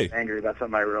 Really? Angry about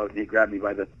something I wrote, and he grabbed me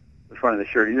by the front of the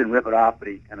shirt. He didn't rip it off, but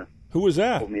he kind of Who was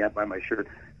that? pulled me up by my shirt.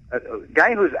 a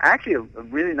guy who's actually a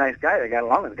really nice guy. I got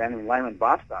along with a guy named Lyman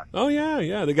Bostock. Oh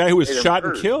yeah, the guy who was shot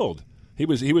and killed. He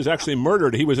was actually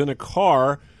murdered. He was in a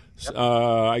car. Yep.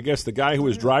 I guess the guy who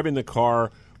was driving the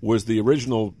car was the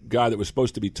original guy that was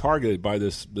supposed to be targeted by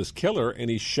this killer, and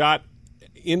he shot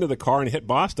into the car and hit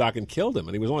Bostock and killed him.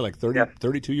 And he was only like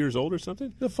 32 years old or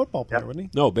something. The football player, wasn't he?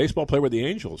 No, baseball player with the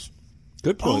Angels.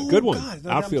 Good point. Good one. God.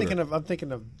 Outfielder. I'm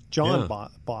thinking of John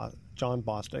John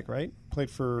Bostick, right?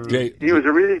 Played for. He was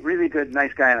a really, really good,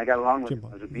 nice guy, and I got along with him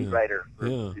as a beat writer for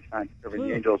his time covering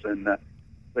the Angels. And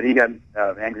but he got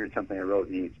angry at something I wrote,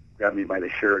 and he grabbed me by the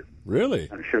shirt. Really?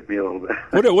 And shook me a little bit.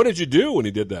 What did you do when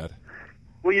he did that?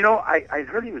 Well, I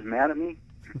heard he was mad at me.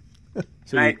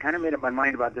 And I had kind of made up my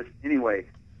mind about this anyway,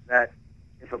 that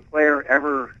if a player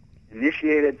ever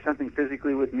initiated something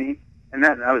physically with me, and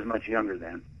that I was much younger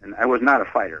then, and I was not a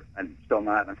fighter. I'm still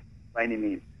not by any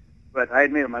means. But I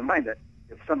had made up my mind that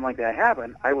if something like that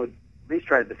happened, I would at least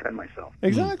try to defend myself.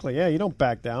 Exactly, yeah, you don't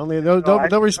back down.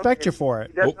 They'll respect you for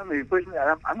it. He does something, he pushes me,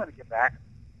 I'm going to get back.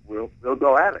 We'll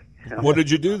go at it. You know? What did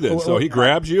you do then? So he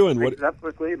grabs you and what? Up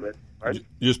quickly, but you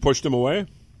just pushed him away?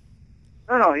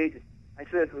 No. He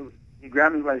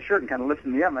grabbed me by the shirt and kind of lifted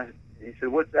me up. And he said,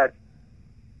 "What's that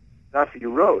stuff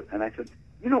you wrote?" And I said,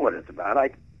 "You know what it's about.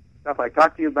 Stuff I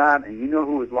talked to you about, and you know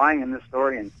who was lying in this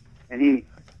story." And he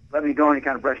let me go, and he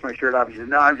kind of brushed my shirt off. He said,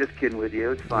 "No, I'm just kidding with you.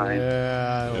 It's fine."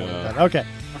 Yeah. Okay.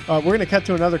 We're going to cut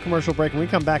to another commercial break. When we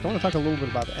come back, I want to talk a little bit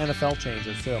about the NFL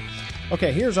changes, too.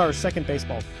 Okay, here's our second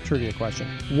baseball trivia question.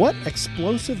 What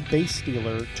explosive base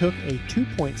stealer took a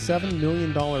 $2.7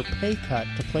 million pay cut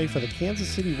to play for the Kansas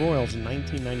City Royals in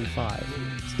 1995?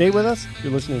 Stay with us.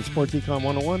 You're listening to Sports Econ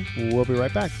 101. We'll be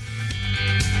right back.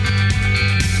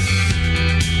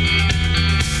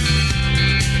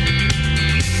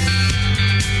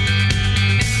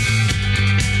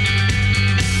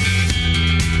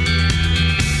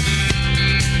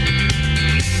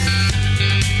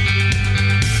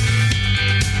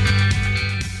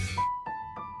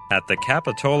 At the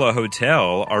Capitola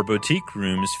Hotel, our boutique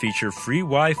rooms feature free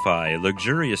Wi-Fi,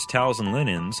 luxurious towels and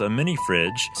linens, a mini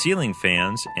fridge, ceiling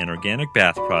fans, and organic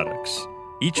bath products.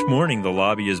 Each morning, the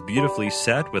lobby is beautifully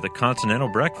set with a continental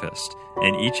breakfast,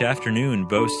 and each afternoon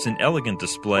boasts an elegant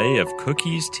display of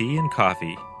cookies, tea, and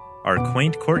coffee. Our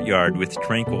quaint courtyard with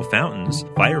tranquil fountains,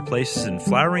 fireplaces, and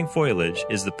flowering foliage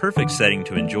is the perfect setting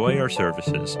to enjoy our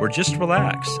services or just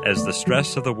relax as the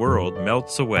stress of the world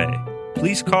melts away.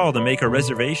 Please call to make a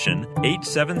reservation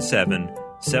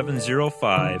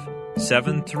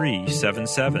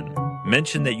 877-705-7377.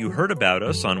 Mention that you heard about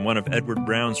us on one of Edward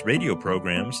Brown's radio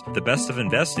programs, The Best of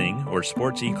Investing or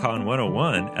Sports Econ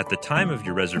 101 at the time of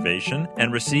your reservation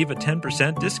and receive a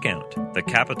 10% discount. The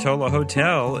Capitola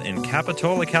Hotel in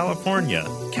Capitola, California.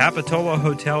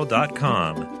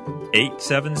 CapitolaHotel.com.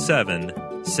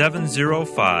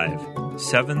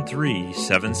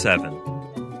 877-705-7377.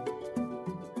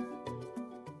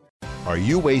 Are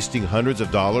you wasting hundreds of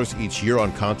dollars each year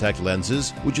on contact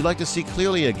lenses? Would you like to see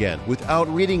clearly again without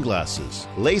reading glasses?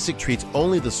 LASIK treats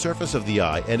only the surface of the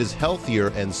eye and is healthier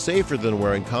and safer than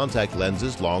wearing contact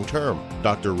lenses long term.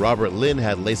 Dr. Robert Lin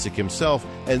had LASIK himself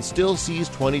and still sees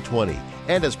 20/20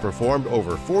 and has performed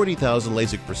over 40,000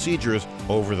 LASIK procedures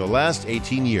over the last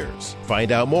 18 years.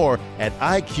 Find out more at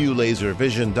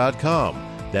IQLaserVision.com.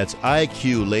 That's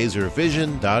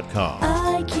IQLaserVision.com.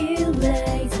 IQ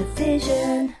Laser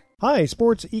Vision. Hi,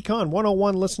 Sports Econ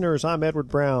 101 listeners. I'm Edward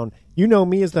Brown. You know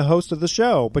me as the host of the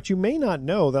show, but you may not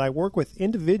know that I work with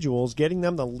individuals getting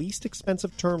them the least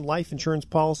expensive term life insurance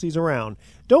policies around.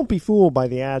 Don't be fooled by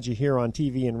the ads you hear on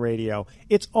TV and radio.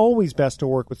 It's always best to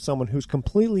work with someone who's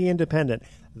completely independent.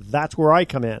 That's where I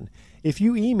come in. If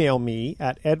you email me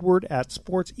at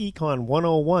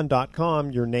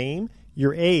edward@sportsecon101.com your name,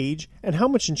 your age, and how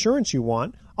much insurance you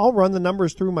want, I'll run the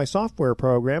numbers through my software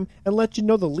program and let you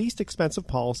know the least expensive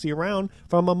policy around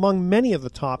from among many of the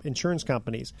top insurance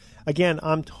companies. Again,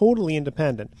 I'm totally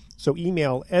independent, so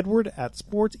email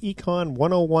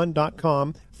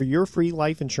edward@sportsecon101.com for your free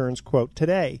life insurance quote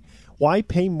today. Why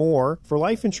pay more for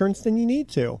life insurance than you need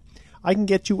to? I can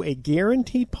get you a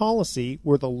guaranteed policy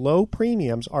where the low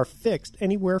premiums are fixed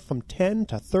anywhere from 10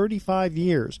 to 35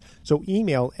 years. So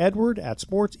email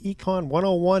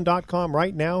edward@sportsecon101.com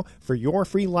right now for your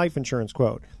free life insurance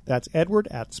quote. That's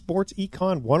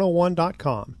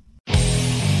edward@sportsecon101.com.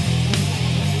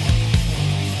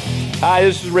 Hi,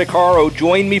 this is Rick Harrow.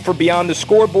 Join me for Beyond the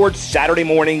Scoreboard Saturday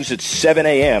mornings at 7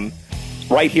 a.m.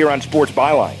 right here on Sports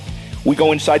Byline. We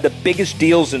go inside the biggest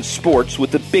deals in sports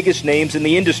with the biggest names in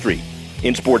the industry.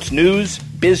 In sports news,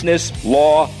 business,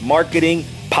 law, marketing,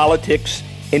 politics,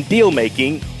 and deal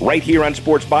making right here on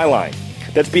Sports Byline.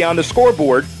 That's Beyond the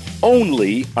Scoreboard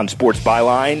only on Sports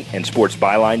Byline and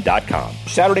SportsByline.com.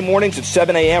 Saturday mornings at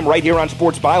 7 a.m. right here on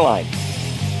Sports Byline.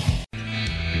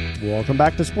 Welcome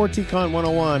back to Sports Econ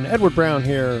 101. Edward Brown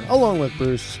here, along with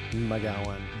Bruce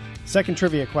McGowan. Second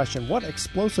trivia question. What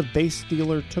explosive base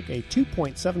stealer took a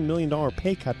 $2.7 million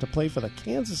pay cut to play for the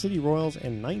Kansas City Royals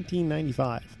in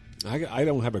 1995? I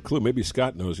don't have a clue. Maybe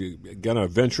Scott knows. You gonna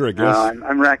venture a guess? No,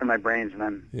 I'm racking my brains, and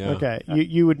I'm... Yeah. Okay.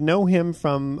 You would know him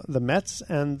from the Mets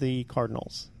and the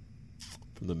Cardinals.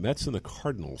 From the Mets and the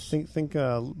Cardinals. Think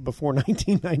before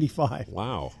 1995.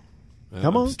 Wow.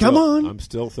 Come on. I'm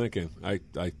still thinking.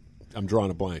 I'm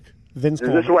drawing a blank. Vince Is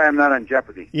Coleman. this why I'm not on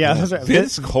Jeopardy? Yeah, that's right.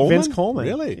 Vince Coleman? Vince Coleman.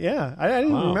 Really? Yeah. I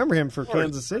didn't remember him for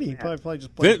Kansas City. He probably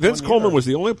just played Vince one Coleman year. was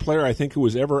the only player I think who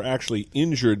was ever actually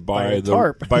injured by a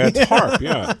tarp. By a tarp,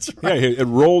 yeah. That's right. Yeah, it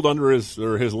rolled under his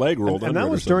leg rolled and under. that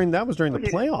was during the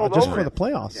playoffs, just for the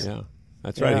playoffs. Yeah,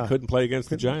 that's right. He couldn't play against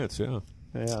the Giants. Yeah,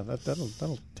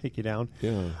 that'll take you down.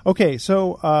 Yeah. Okay,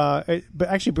 so but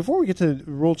actually, before we get to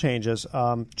rule changes,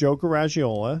 Joe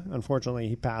Garagiola, unfortunately,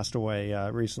 he passed away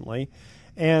recently,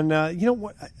 and you know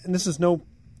what? And this is no,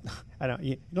 I don't.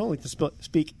 You don't like to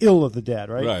speak ill of the dead,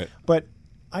 right? Right. But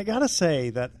I gotta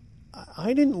say that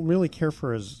I didn't really care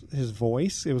for his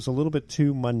voice. It was a little bit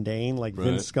too mundane, like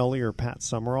Vince Scully or Pat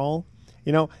Summerall.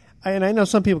 You know, and I know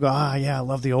some people go, yeah, I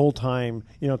love the old time,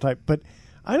 type. But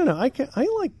I don't know. I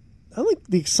like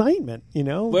the excitement,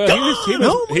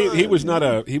 Well, he was not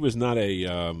a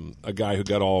guy who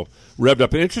got all revved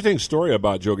up. An interesting story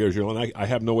about Joe Garagiola, and I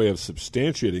have no way of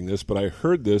substantiating this, but I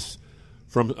heard this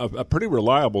from a pretty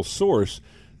reliable source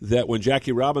that when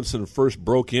Jackie Robinson first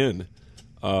broke in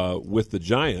with the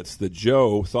Giants, that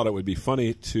Joe thought it would be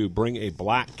funny to bring a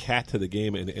black cat to the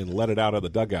game and let it out of the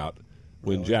dugout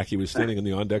when Jackie was standing in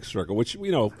the on-deck circle, which,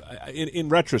 in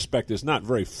retrospect is not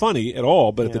very funny at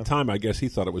all, but at the time I guess he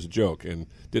thought it was a joke and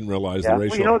didn't realize the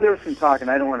racial... Well, there was some talk,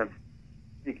 and I don't want to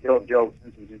speak ill of Joe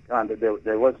since he's gone, but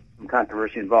there was some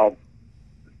controversy involved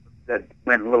that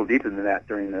went a little deeper than that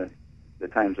during the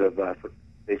times of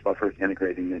baseball first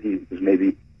integrating, that he was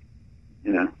maybe,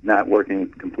 not working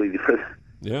completely for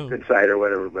the good side or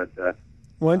whatever, but...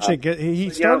 Once he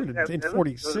started in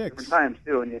 46. Different times,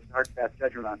 too, and it's hard to pass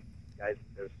judgment on guys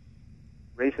because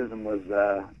racism was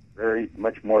very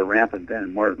much more rampant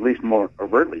then, at least more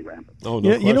overtly rampant. Oh, no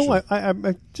question. You know what?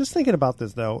 I'm just thinking about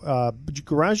this, though.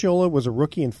 Garagiola was a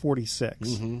rookie in 46.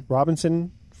 Mm-hmm.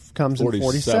 Robinson comes in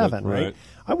 47, right?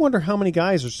 I wonder how many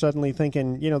guys are suddenly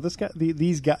thinking,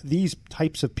 these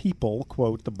types of people,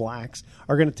 quote, the blacks,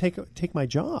 are going to take my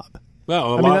job.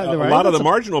 Well, a lot of the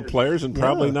marginal players, and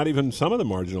probably not even some of the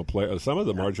marginal players. Some of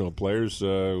the marginal players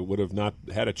would have not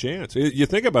had a chance. You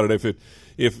think about it.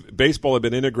 If baseball had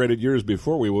been integrated years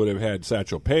before, we would have had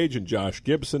Satchel Paige and Josh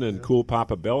Gibson and Cool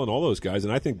Papa Bell and all those guys.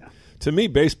 And I think, to me,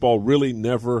 baseball really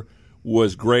never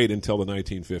was great until the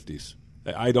 1950s.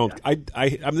 I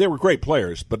mean, they were great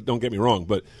players, but don't get me wrong.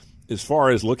 But as far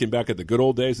as looking back at the good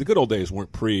old days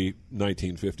weren't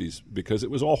pre-1950s because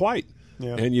it was all white.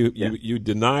 Yeah. And you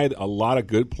denied a lot of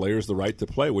good players the right to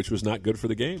play, which was not good for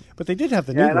the game. But they did have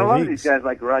the Negro and a lot leagues. of these guys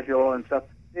like Garagiola and stuff,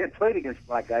 they had played against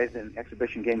black guys in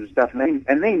exhibition games and stuff,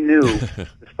 and they knew,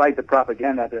 despite the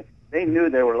propaganda out there, they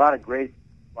knew there were a lot of great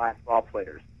black ball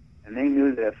players, and they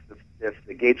knew that if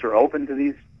the gates were open to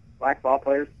these black ball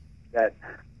players, that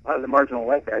a lot of the marginal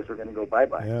white guys were going to go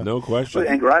bye-bye. Yeah. No question.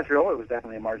 And Garagiola was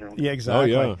definitely a marginal. Yeah,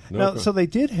 exactly. Oh, yeah. So they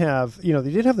did have, the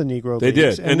Negro They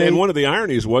leagues. did. And one of the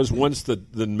ironies was once the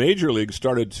major leagues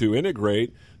started to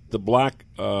integrate, the black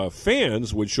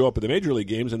fans would show up at the major league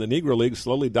games, and the Negro leagues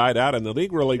slowly died out. And the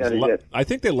Negro leagues, I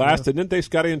think they lasted, didn't they,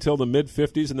 Scotty, until the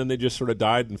mid-'50s, and then they just sort of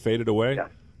died and faded away?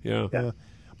 Yeah.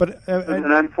 But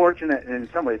an unfortunate, in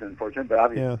some ways unfortunate, but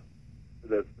obviously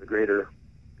the greater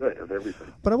good of everything.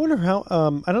 But I wonder how.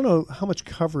 I don't know how much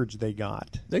coverage they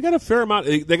got. They got a fair amount.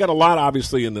 They got a lot,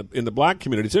 obviously, in the black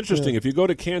community. It's interesting. If you go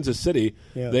to Kansas City,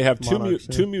 they have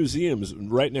two museums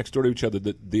right next door to each other: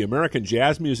 the American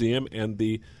Jazz Museum and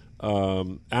the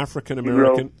African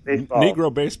American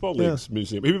Negro Baseball Leagues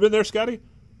Museum. Have you been there, Scotty?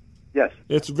 Yes.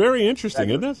 It's very interesting,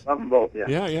 isn't it? Love them both,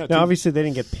 yeah. Yeah. Now, obviously, they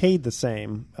didn't get paid the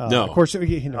same. No. Of course, a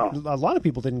lot of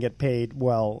people didn't get paid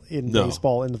well in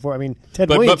baseball. Ted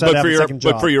Williams had to have a second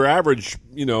job. But for your average,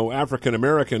 African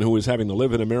American who was having to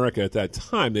live in America at that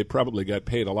time, they probably got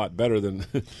paid a lot better than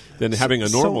having a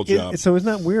normal job. So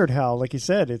isn't that weird how, like you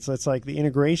said, it's like the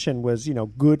integration was,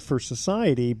 good for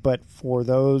society, but for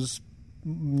those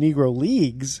Negro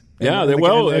leagues, it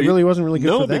really wasn't really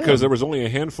good for them. No, because there was only a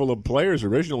handful of players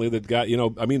originally that got,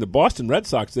 the Boston Red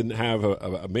Sox didn't have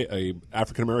a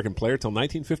African American player till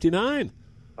 1959.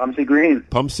 Pumpsy Green.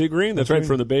 Pumpsy Green, that's right,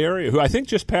 from the Bay Area, who I think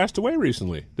just passed away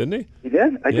recently, didn't he? He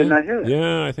did? I did not hear that.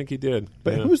 Yeah, I think he did.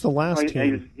 But who was the last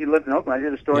team? He lived in Oakland. I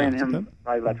did a story on him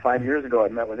probably like 5 years ago. I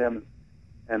met with him,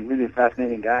 and really a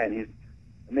fascinating guy, and he's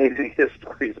amazing his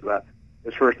stories about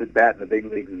his first at bat in the big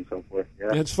leagues and so forth.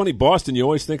 Yeah, it's funny. Boston, you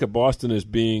always think of Boston as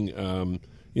being,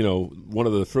 one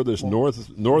of the furthest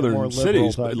northern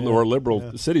cities, more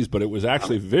liberal cities, but it was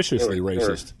actually viciously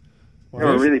racist. They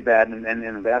were really bad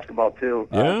in basketball, too.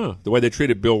 Yeah, the way they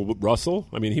treated Bill Russell.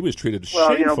 I mean, he was treated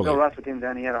shamefully. Bill Russell came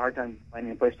down. He had a hard time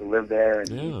finding a place to live there.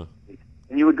 And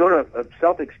you would go to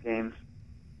Celtics games,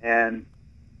 and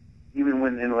even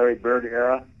when in Larry Bird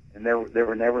era, and there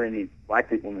were never any black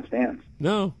people in the stands.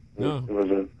 No. It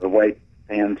was a white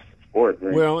fans sport.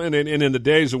 Right? Well, and in the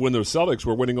days of when the Celtics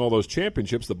were winning all those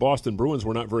championships, the Boston Bruins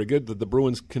were not very good. The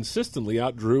Bruins consistently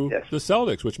outdrew the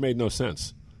Celtics, which made no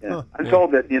sense. Yeah. I'm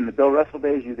told that in the Bill Russell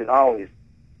days, you could always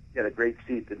get a great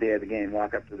seat the day of the game,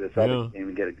 walk up to the Celtics game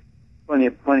and get plenty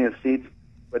of seats.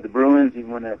 But the Bruins,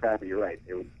 even when they're crappy, you're right,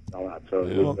 they would sell out. So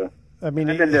it was, I've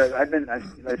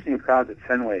seen crowds at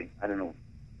Fenway. I don't know,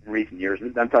 in recent years.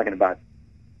 I'm talking about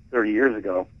 30 years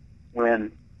ago,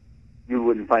 when you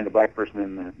wouldn't find a black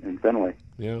person in Fenway.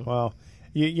 Yeah. Well,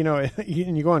 you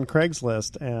go on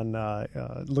Craigslist and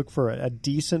look for a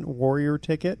decent Warrior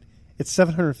ticket. It's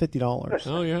 $750.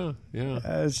 Oh yeah.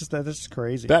 It's just that's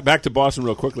crazy. Back to Boston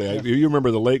real quickly. You remember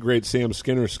the late great Sam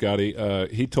Skinner, Scotty?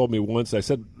 He told me once. I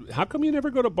said, "How come you never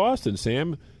go to Boston,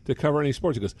 Sam, to cover any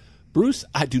sports?" He goes, "Bruce,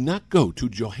 I do not go to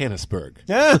Johannesburg."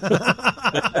 That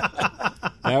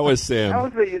was Sam. That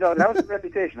was the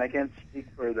reputation. I can't speak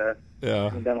for the.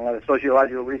 Yeah. I've done a lot of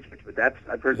sociological research, but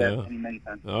I've heard that many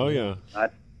times. Oh yeah.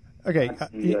 Okay.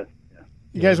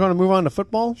 You guys want to move on to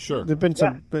football? Sure. There've been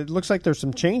some. It looks like there's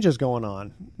some changes going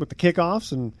on with the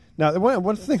kickoffs, and now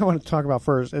one thing I want to talk about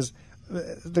first is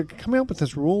they're coming up with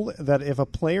this rule that if a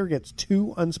player gets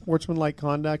two unsportsmanlike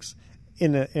conducts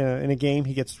in a game,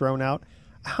 he gets thrown out.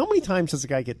 How many times does a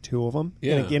guy get two of them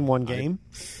in one game?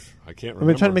 I can't remember. I've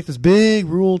been trying to make this big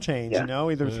rule change,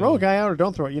 either throw a guy out or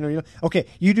don't throw it. Okay,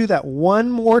 you do that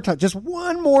one more time, just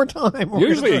one more time.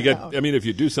 Usually you get, if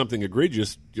you do something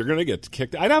egregious, you're going to get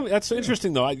kicked. That's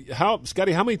interesting, though.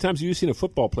 Scotty, how many times have you seen a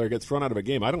football player get thrown out of a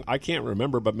game? I can't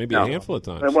remember, but maybe a handful of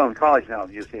times. Well, in college now,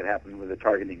 you see it happen with the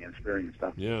targeting and spearing and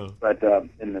stuff. Yeah. But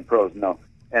in the pros, no.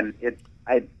 And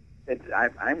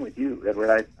I'm with you,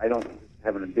 Edward. I don't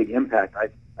have a big impact.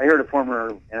 I heard a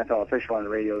former NFL official on the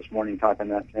radio this morning talking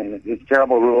that, saying that it's a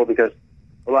terrible rule because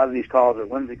a lot of these calls are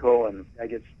whimsical, and the guy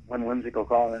gets one whimsical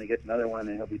call, and then he gets another one,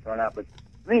 and he'll be thrown out. But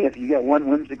to me, if you get one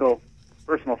whimsical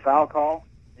personal foul call,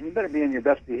 then you better be in your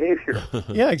best behavior.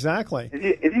 Yeah, exactly.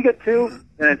 If you get two,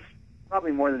 then it's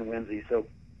probably more than whimsy. So,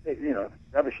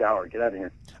 grab a shower, get out of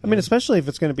here. I mean, especially if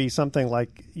it's going to be something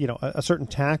like, a certain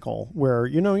tackle where,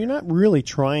 you're not really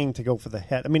trying to go for the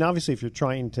head. I mean, obviously, if you're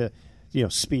trying to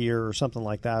spear or something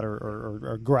like that,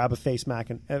 or grab a face mask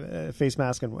and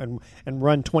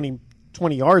run 20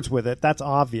 yards with it, that's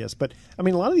obvious. But I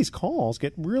mean, a lot of these calls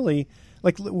get really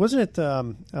wasn't it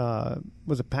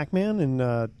was it Pac-Man in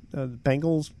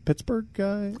Bengals Pittsburgh?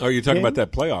 Oh, you're talking about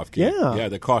that playoff game? Yeah,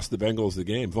 that cost the Bengals the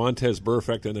game. Vontez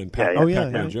Burfict and then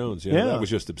Pac-Man Jones. Yeah, that was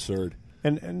just absurd.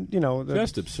 And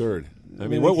just absurd. I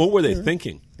mean, what were they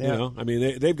thinking? Yeah. I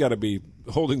mean, they've got to be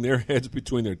holding their heads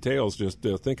between their tails, just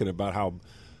thinking about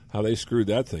how they screwed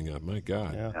that thing up. My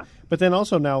God. Yeah. But then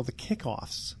also now the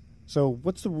kickoffs. So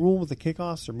what's the rule with the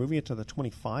kickoffs? They're moving it to the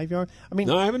 25-yard. I mean,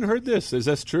 no, I haven't heard this. Is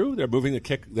that true? They're moving the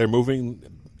kick. They're moving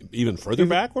even further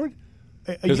backward.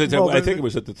 Because I think it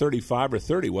was at the 35 or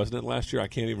 30, wasn't it last year? I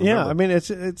can't even remember. Yeah, I mean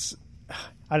it's.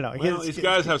 I don't know. Well, these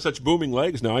guys have such booming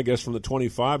legs now. I guess from the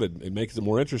 25, it makes it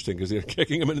more interesting because they're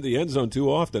kicking them into the end zone too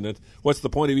often. What's the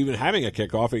point of even having a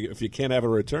kickoff if you can't have a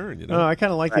return? No, I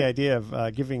kind of like the idea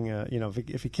of giving,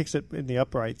 if he kicks it in the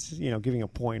uprights, giving a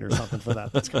point or something for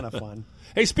that. That's kind of fun.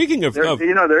 Hey, speaking of,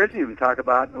 there is even talk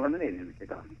about eliminating the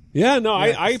kickoff. Yeah, no,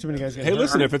 too many guys hey,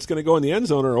 listen, if it's going to go in the end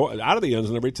zone or out of the end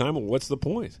zone every time, well, what's the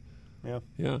point?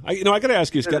 Yeah. I got to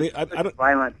ask you, Scotty.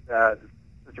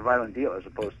 Such a violent deal as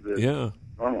opposed to the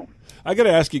normal. I got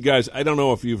to ask you guys, I don't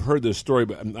know if you've heard this story,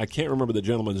 but I can't remember the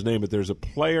gentleman's name, but there's a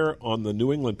player on the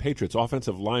New England Patriots,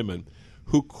 offensive lineman,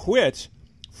 who quit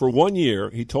for 1 year.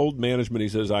 He told management, he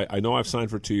says, I know I've signed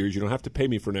for 2 years. You don't have to pay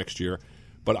me for next year,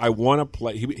 but I want to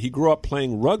play. He grew up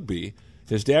playing rugby.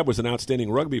 His dad was an outstanding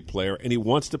rugby player, and he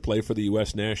wants to play for the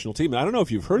U.S. national team. I don't know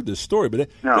if you've heard this story, but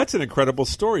that's an incredible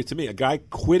story to me. A guy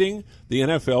quitting the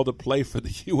NFL to play for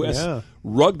the U.S.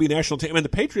 Rugby national team. And the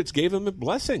Patriots gave him a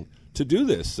blessing to do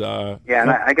this. And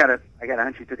I got a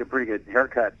hunch he took a pretty good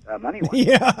haircut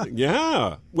money-wise.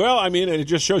 Yeah. Well, I mean, and it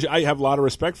just shows you, I have a lot of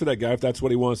respect for that guy if that's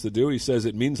what he wants to do. He says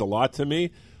it means a lot to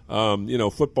me.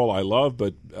 Football I love,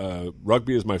 but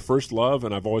rugby is my first love,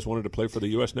 and I've always wanted to play for the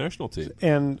U.S. national team.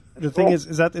 And the thing is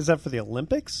that for the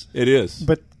Olympics? It is.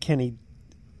 But can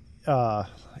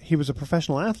he was a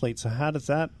professional athlete, so how does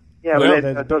that... Yeah,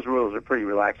 but those rules are pretty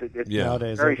relaxed. It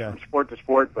nowadays, varies from sport to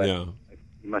sport, but you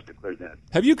must have cleared that.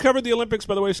 Have you covered the Olympics,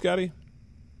 by the way, Scotty?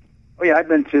 Oh, yeah, I've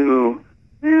been to...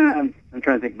 I'm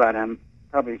trying to think about them.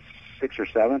 Probably 6 or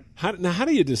 7. How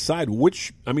do you decide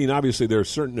which? I mean, obviously there are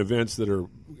certain events that are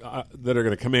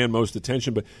going to command most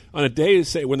attention, but on a day,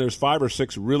 say when there's 5 or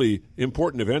 6 really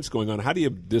important events going on, how do you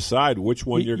decide which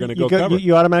one you're going to go cover?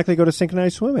 You automatically go to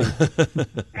synchronized swimming.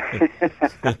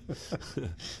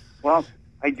 Well,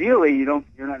 ideally, you're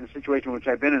not in a situation which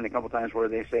I've been in a couple times where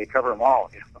they say cover them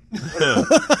all.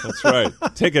 That's right.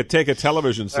 Take a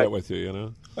television set with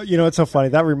you. It's so funny.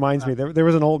 That reminds me. There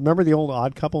was remember the old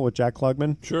Odd Couple with Jack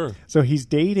Klugman? Sure. So he's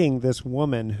dating this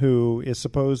woman who is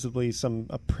supposedly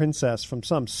a princess from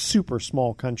some super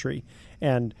small country,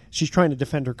 and she's trying to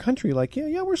defend her country. Like,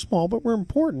 yeah, we're small, but we're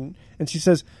important. And she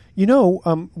says,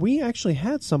 we actually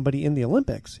had somebody in the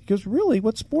Olympics. He goes, really?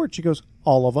 What sport? She goes,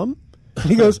 all of them. And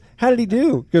he goes, how did he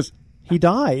do? He goes, he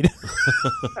died.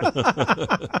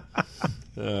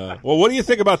 Well, what do you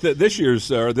think about this year's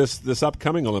this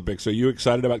upcoming Olympics? Are you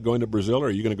excited about going to Brazil, or are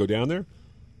you going to go down there?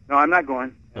 No, I'm not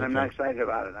going, and I'm not excited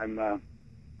about it.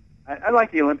 I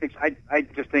like the Olympics. I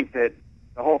just think that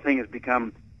the whole thing has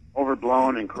become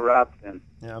overblown and corrupt, and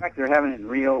in fact, they're having it in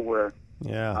Rio where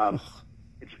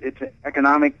it's an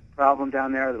economic problem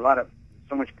down there. There's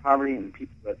so much poverty, and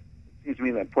people. But it seems to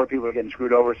me that poor people are getting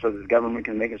screwed over so that the government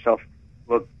can make itself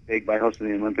look big by hosting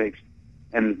the Olympics.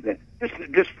 And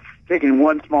just taking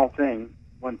one small thing,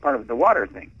 one part of the water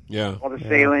thing. Yeah. All the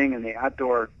sailing and the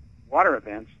outdoor water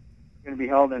events are going to be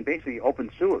held in basically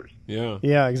open sewers. Yeah.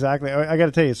 Yeah, exactly. I got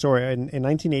to tell you a story. In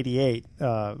 1988,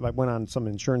 I went on some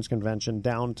insurance convention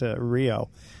down to Rio,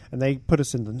 and they put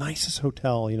us in the nicest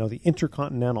hotel, the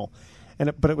Intercontinental.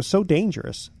 But it was so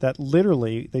dangerous that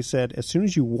literally they said as soon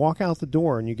as you walk out the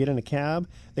door and you get in a cab,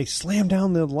 they slam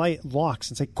down the locks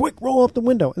and say, quick, roll up the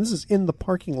window. And this is in the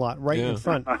parking lot right in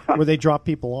front where they drop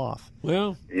people off.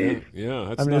 Well,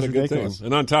 that's not a good thing.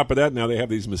 And on top of that, now they have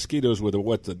these mosquitoes with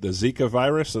the Zika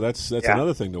virus, so that's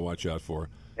another thing to watch out for.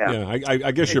 Yeah,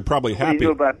 I guess you're probably happy.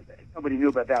 Nobody knew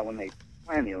about that when they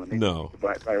planned the Olympics. No.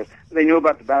 Virus. They knew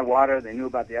about the bad water. They knew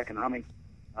about the economic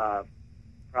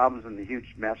problems and the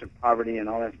huge, massive poverty and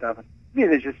all that stuff. To me,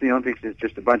 it's just the Olympics is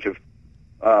just a bunch of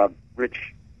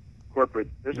rich corporate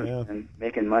business and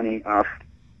making money off,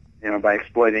 by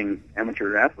exploiting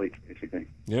amateur athletes, basically.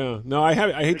 Yeah. No, I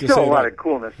hate to say still a lot of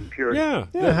coolness and purity. Yeah.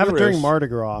 Have it during Mardi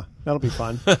Gras. That'll be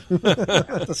fun. At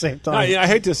the same time. I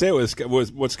hate to say it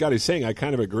was what Scotty's saying. I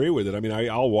kind of agree with it. I mean,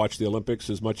 I'll watch the Olympics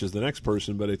as much as the next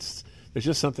person, but there's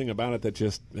just something about it that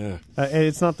just...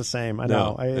 it's not the same. I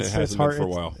know. It hasn't been for a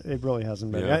while. It really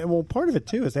hasn't been. Yeah. Well, part of it,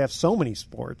 too, is they have so many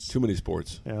sports. Too many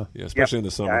sports. Yeah. Especially in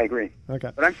the summer. Yeah, I agree.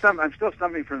 Okay. But I'm still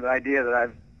stumbling from the idea that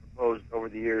I've proposed over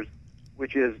the years,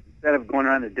 which is instead of going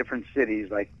around to different cities,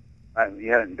 like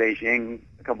you had it in Beijing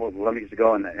a couple of Olympics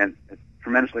ago, and it's a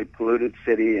tremendously polluted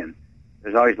city, and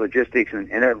there's always logistics,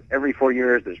 and every 4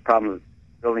 years there's problems with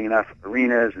building enough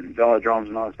arenas and velodromes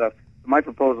and all that stuff. So my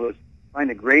proposal is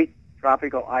find a great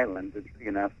tropical island that's big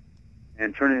enough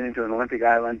and turn it into an Olympic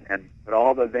island and put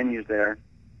all the venues there.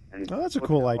 And that's a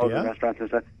cool idea. All the restaurants and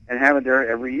stuff, and have it there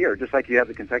every year, just like you have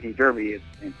the Kentucky Derby. At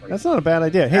the same place. That's not a bad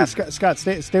idea. Hey, Scott,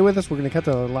 stay with us. We're going to cut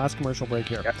to the last commercial break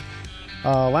here. Yep.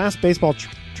 Last baseball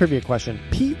trivia question.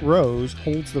 Pete Rose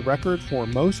holds the record for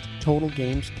most total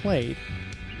games played.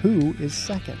 Who is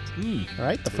second? All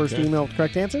right, the first email with the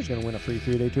correct answer is going to win a free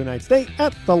 3-day, 2-night stay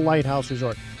at the Lighthouse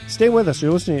Resort. Stay with us.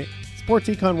 You're listening to Sports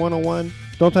Econ 101.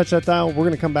 Don't touch that dial. We're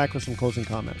going to come back with some closing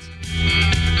comments.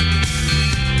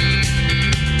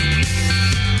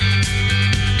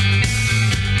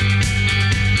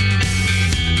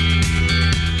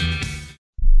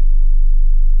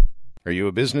 Are you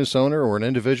a business owner or an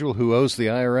individual who owes the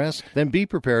IRS? Then be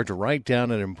prepared to write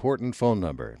down an important phone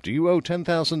number. Do you owe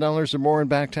 $10,000 or more in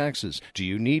back taxes? Do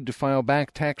you need to file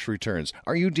back tax returns?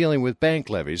 Are you dealing with bank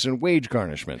levies and wage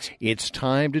garnishments? It's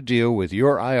time to deal with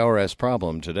your IRS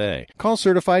problem today. Call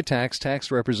Certified Tax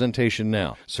Representation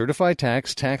now. Certified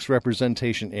Tax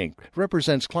Representation, Inc.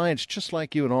 represents clients just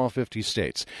like you in all 50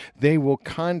 states. They will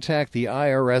contact the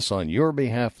IRS on your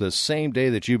behalf the same day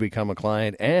that you become a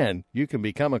client, and you can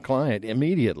become a client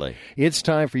immediately. It's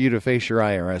time for you to face your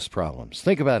IRS problems.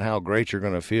 Think about how great you're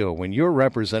going to feel when you're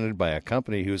represented by a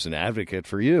company who's an advocate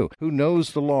for you, who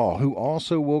knows the law, who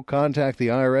also will contact the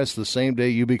IRS the same day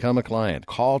you become a client.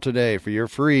 Call today for your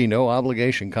free,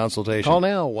 no-obligation consultation. Call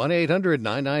now,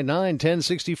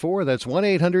 1-800-999-1064. That's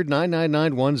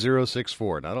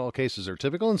 1-800-999-1064. Not all cases are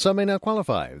typical, and some may not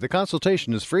qualify. The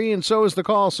consultation is free, and so is the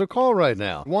call, so call right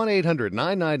now.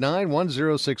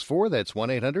 1-800-999-1064. That's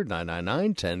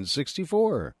 1-800-999-1064.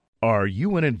 Are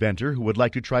you an inventor who would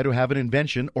like to try to have an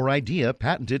invention or idea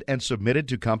patented and submitted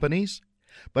to companies?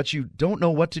 But you don't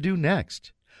know what to do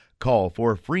next? Call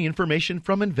for free information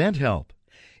from InventHelp.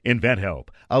 InventHelp,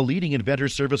 a leading inventor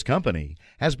service company,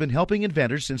 has been helping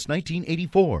inventors since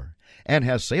 1984 and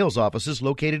has sales offices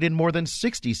located in more than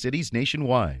 60 cities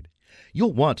nationwide.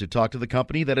 You'll want to talk to the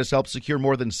company that has helped secure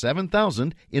more than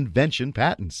 7,000 invention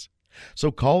patents.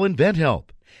 So call InventHelp.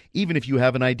 Even if you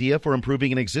have an idea for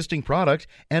improving an existing product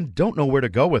and don't know where to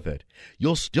go with it,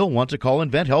 you'll still want to call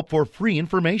InventHelp for free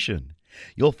information.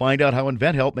 You'll find out how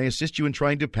InventHelp may assist you in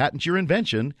trying to patent your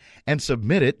invention and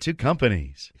submit it to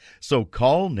companies. So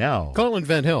call now. Call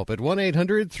InventHelp at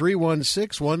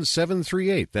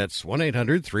 1-800-316-1738. That's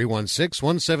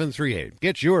 1-800-316-1738.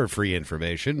 Get your free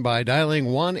information by dialing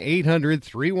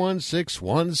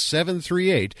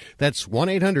 1-800-316-1738. That's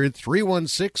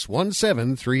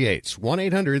 1-800-316-1738.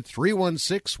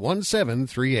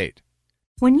 1-800-316-1738.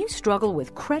 When you struggle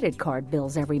with credit card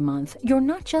bills every month, you're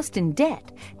not just in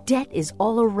debt. Debt is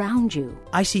all around you.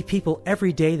 I see people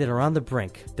every day that are on the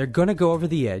brink. They're going to go over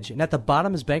the edge, and at the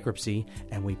bottom is bankruptcy,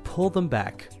 and we pull them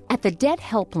back. At the Debt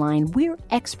Helpline, we're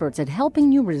experts at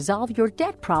helping you resolve your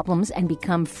debt problems and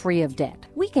become free of debt.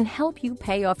 We can help you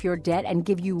pay off your debt and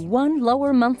give you one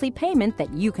lower monthly payment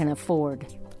that you can afford.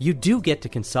 You do get to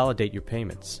consolidate your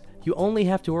payments. You only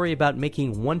have to worry about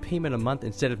making one payment a month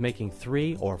instead of making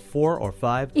 3 or 4 or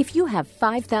 5. If you have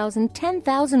 $5,000,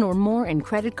 $10,000 or more in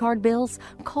credit card bills,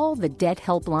 call the Debt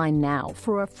Helpline now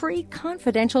for a free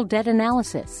confidential debt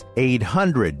analysis.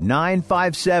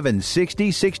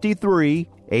 800-957-6063.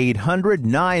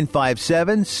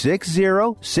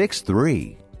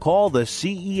 800-957-6063. Call the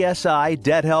CESI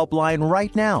Debt Helpline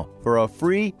right now for a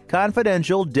free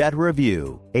confidential debt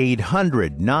review.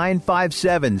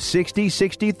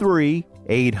 800-957-6063.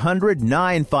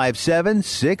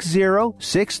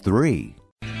 800-957-6063.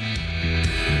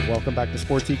 Welcome back to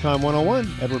Sports Econ 101.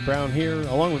 Edward Brown here,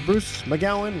 along with Bruce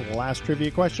McGowan. Last trivia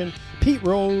question. Pete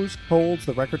Rose holds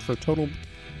the record for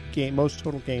most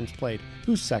total games played.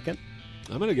 Who's second?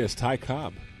 I'm going to guess Ty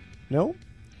Cobb. No?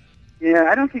 Yeah,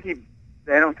 I don't think they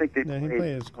he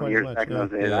plays quite years much. back in Yeah. those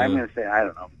days. I'm going to say, I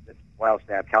don't know. It's wild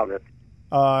stab, Cal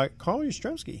Ripken. Carl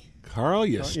Yastrzemski. Carl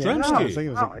Yastrzemski. Yeah, I think it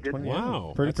was I didn't.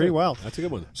 Wow. Pretty well. That's a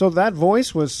good one. So that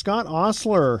voice was Scott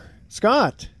Osler.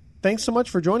 Scott, thanks so much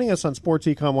for joining us on Sports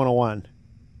Econ 101.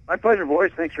 My pleasure,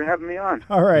 boys. Thanks for having me on.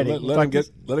 All righty. Let him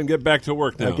get back to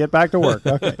work now. Get back to work.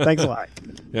 Okay. Thanks a lot.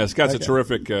 Yeah, Scott's a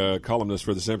terrific columnist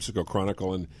for the San Francisco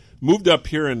Chronicle and moved up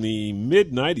here in the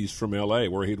mid-'90s from L.A.,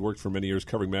 where he'd worked for many years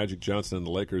covering Magic Johnson and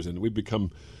the Lakers, and we've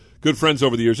become good friends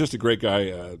over the years. Just a great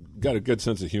guy. Got a good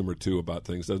sense of humor, too, about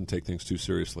things. Doesn't take things too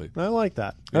seriously. I like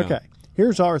that. Yeah. Okay.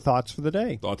 Here's our thoughts for the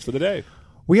day. Thoughts for the day.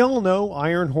 We all know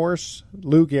Iron Horse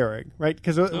Lou Gehrig, right?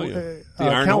 Because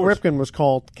Cal Ripken was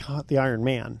called the Iron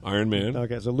Man. Iron Man.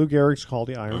 Okay, so Lou Gehrig's called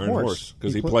the Iron Horse.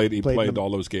 Because he played all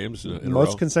those games in a row.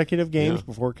 Most consecutive games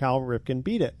before Cal Ripken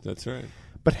beat it. That's right.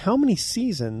 But how many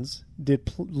seasons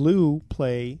did Lou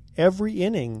play every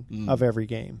inning of every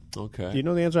game? Okay. Do you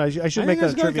know the answer? I should make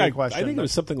that a trivia question. I think it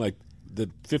was something like the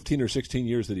 15 or 16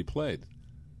 years that he played.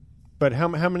 But how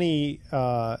many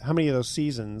of those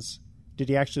seasons did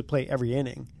he actually play every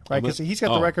inning? Right, because he's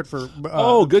got the record for.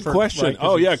 Good question.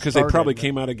 Right, because they probably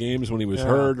came out of games when he was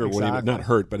hurt or when he was not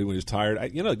hurt, but when he was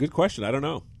tired. Good question. I don't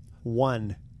know.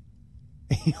 One.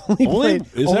 He only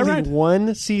played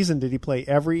one season did he play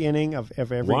every inning of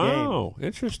every game. Wow,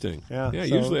 interesting. Yeah,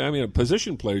 usually,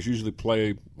 position players usually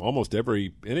play almost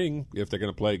every inning if they're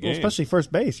going to play a game. Well, especially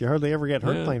first base. You hardly ever get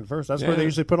hurt playing first. That's where they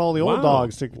usually put all the old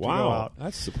dogs to go out.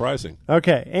 That's surprising.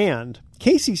 Okay, and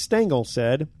Casey Stengel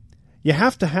said, you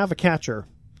have to have a catcher.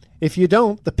 If you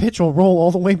don't, the pitch will roll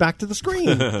all the way back to the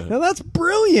screen. Now, that's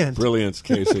brilliant. Brilliant,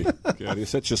 Casey. God, he's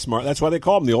such a smart. That's why they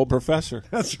call him the old professor.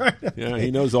 That's right. Yeah, he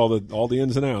knows all the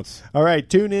ins and outs. All right,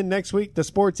 tune in next week to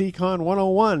Sports Econ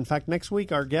 101. In fact, next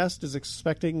week our guest is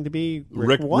expecting to be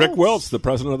Rick Welts. Rick Welts, the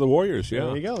president of the Warriors. Yeah,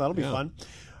 there you go. That'll be fun.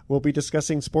 We'll be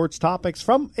discussing sports topics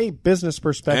from a business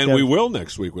perspective. And we will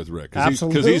next week with Rick.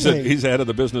 Absolutely. Because he's head of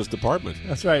the business department.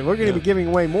 That's right. We're going to be giving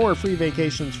away more free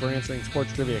vacations for answering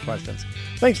sports trivia questions.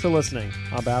 Thanks for listening.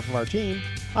 On behalf of our team,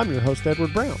 I'm your host,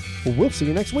 Edward Brown. We'll see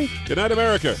you next week. Good night,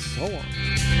 America. So long.